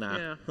it. Says, nah,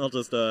 yeah. I'll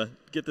just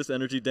get this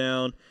energy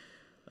down,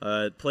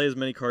 play as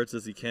many cards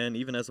as he can,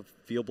 even as a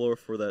field blower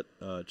for that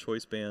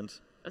choice band.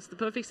 That's the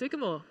perfect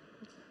Sycamore.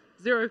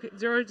 0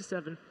 to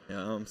 7.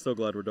 Yeah, I'm so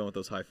glad we're done with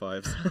those high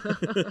fives.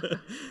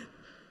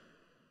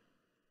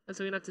 And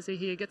so we're going to have to see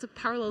here. Gets a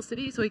Parallel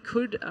City, so he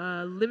could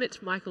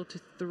limit Michael to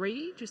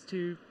 3 just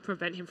to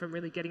prevent him from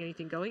really getting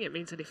anything going. It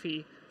means that if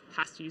he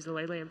has to use the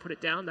Lele and put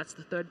it down, that's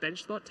the 3rd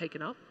bench spot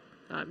taken up.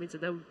 It means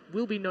that there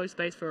will be no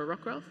space for a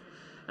Rockruff.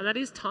 And that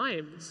is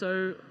time.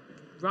 So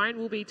Ryan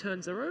will be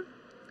turn 0.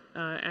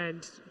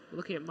 And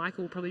looking at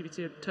Michael will probably be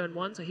turn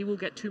 1, so he will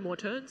get 2 more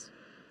turns.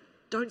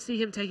 Don't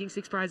see him taking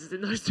 6 prizes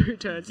in those 2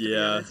 turns, to be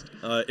honest.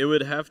 It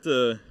would have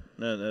to...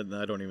 No,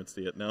 I don't even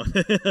see it now.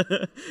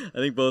 I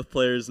think both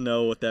players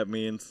know what that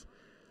means.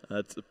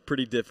 It's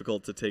pretty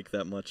difficult to take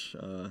that much,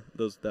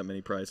 that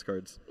many prize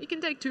cards. You can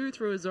take 2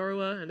 through a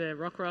Zorua and a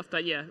Rockruff,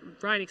 but yeah,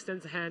 Ryan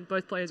extends the hand.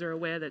 Both players are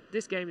aware that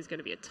this game is going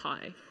to be a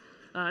tie.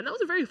 And that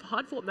was a very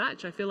hard-fought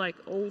match. I feel like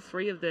all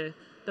 3 of the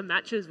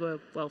matches were,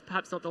 well,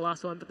 perhaps not the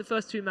last one, but the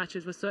first 2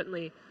 matches were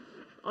certainly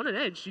on an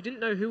edge. You didn't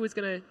know who was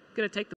going to take the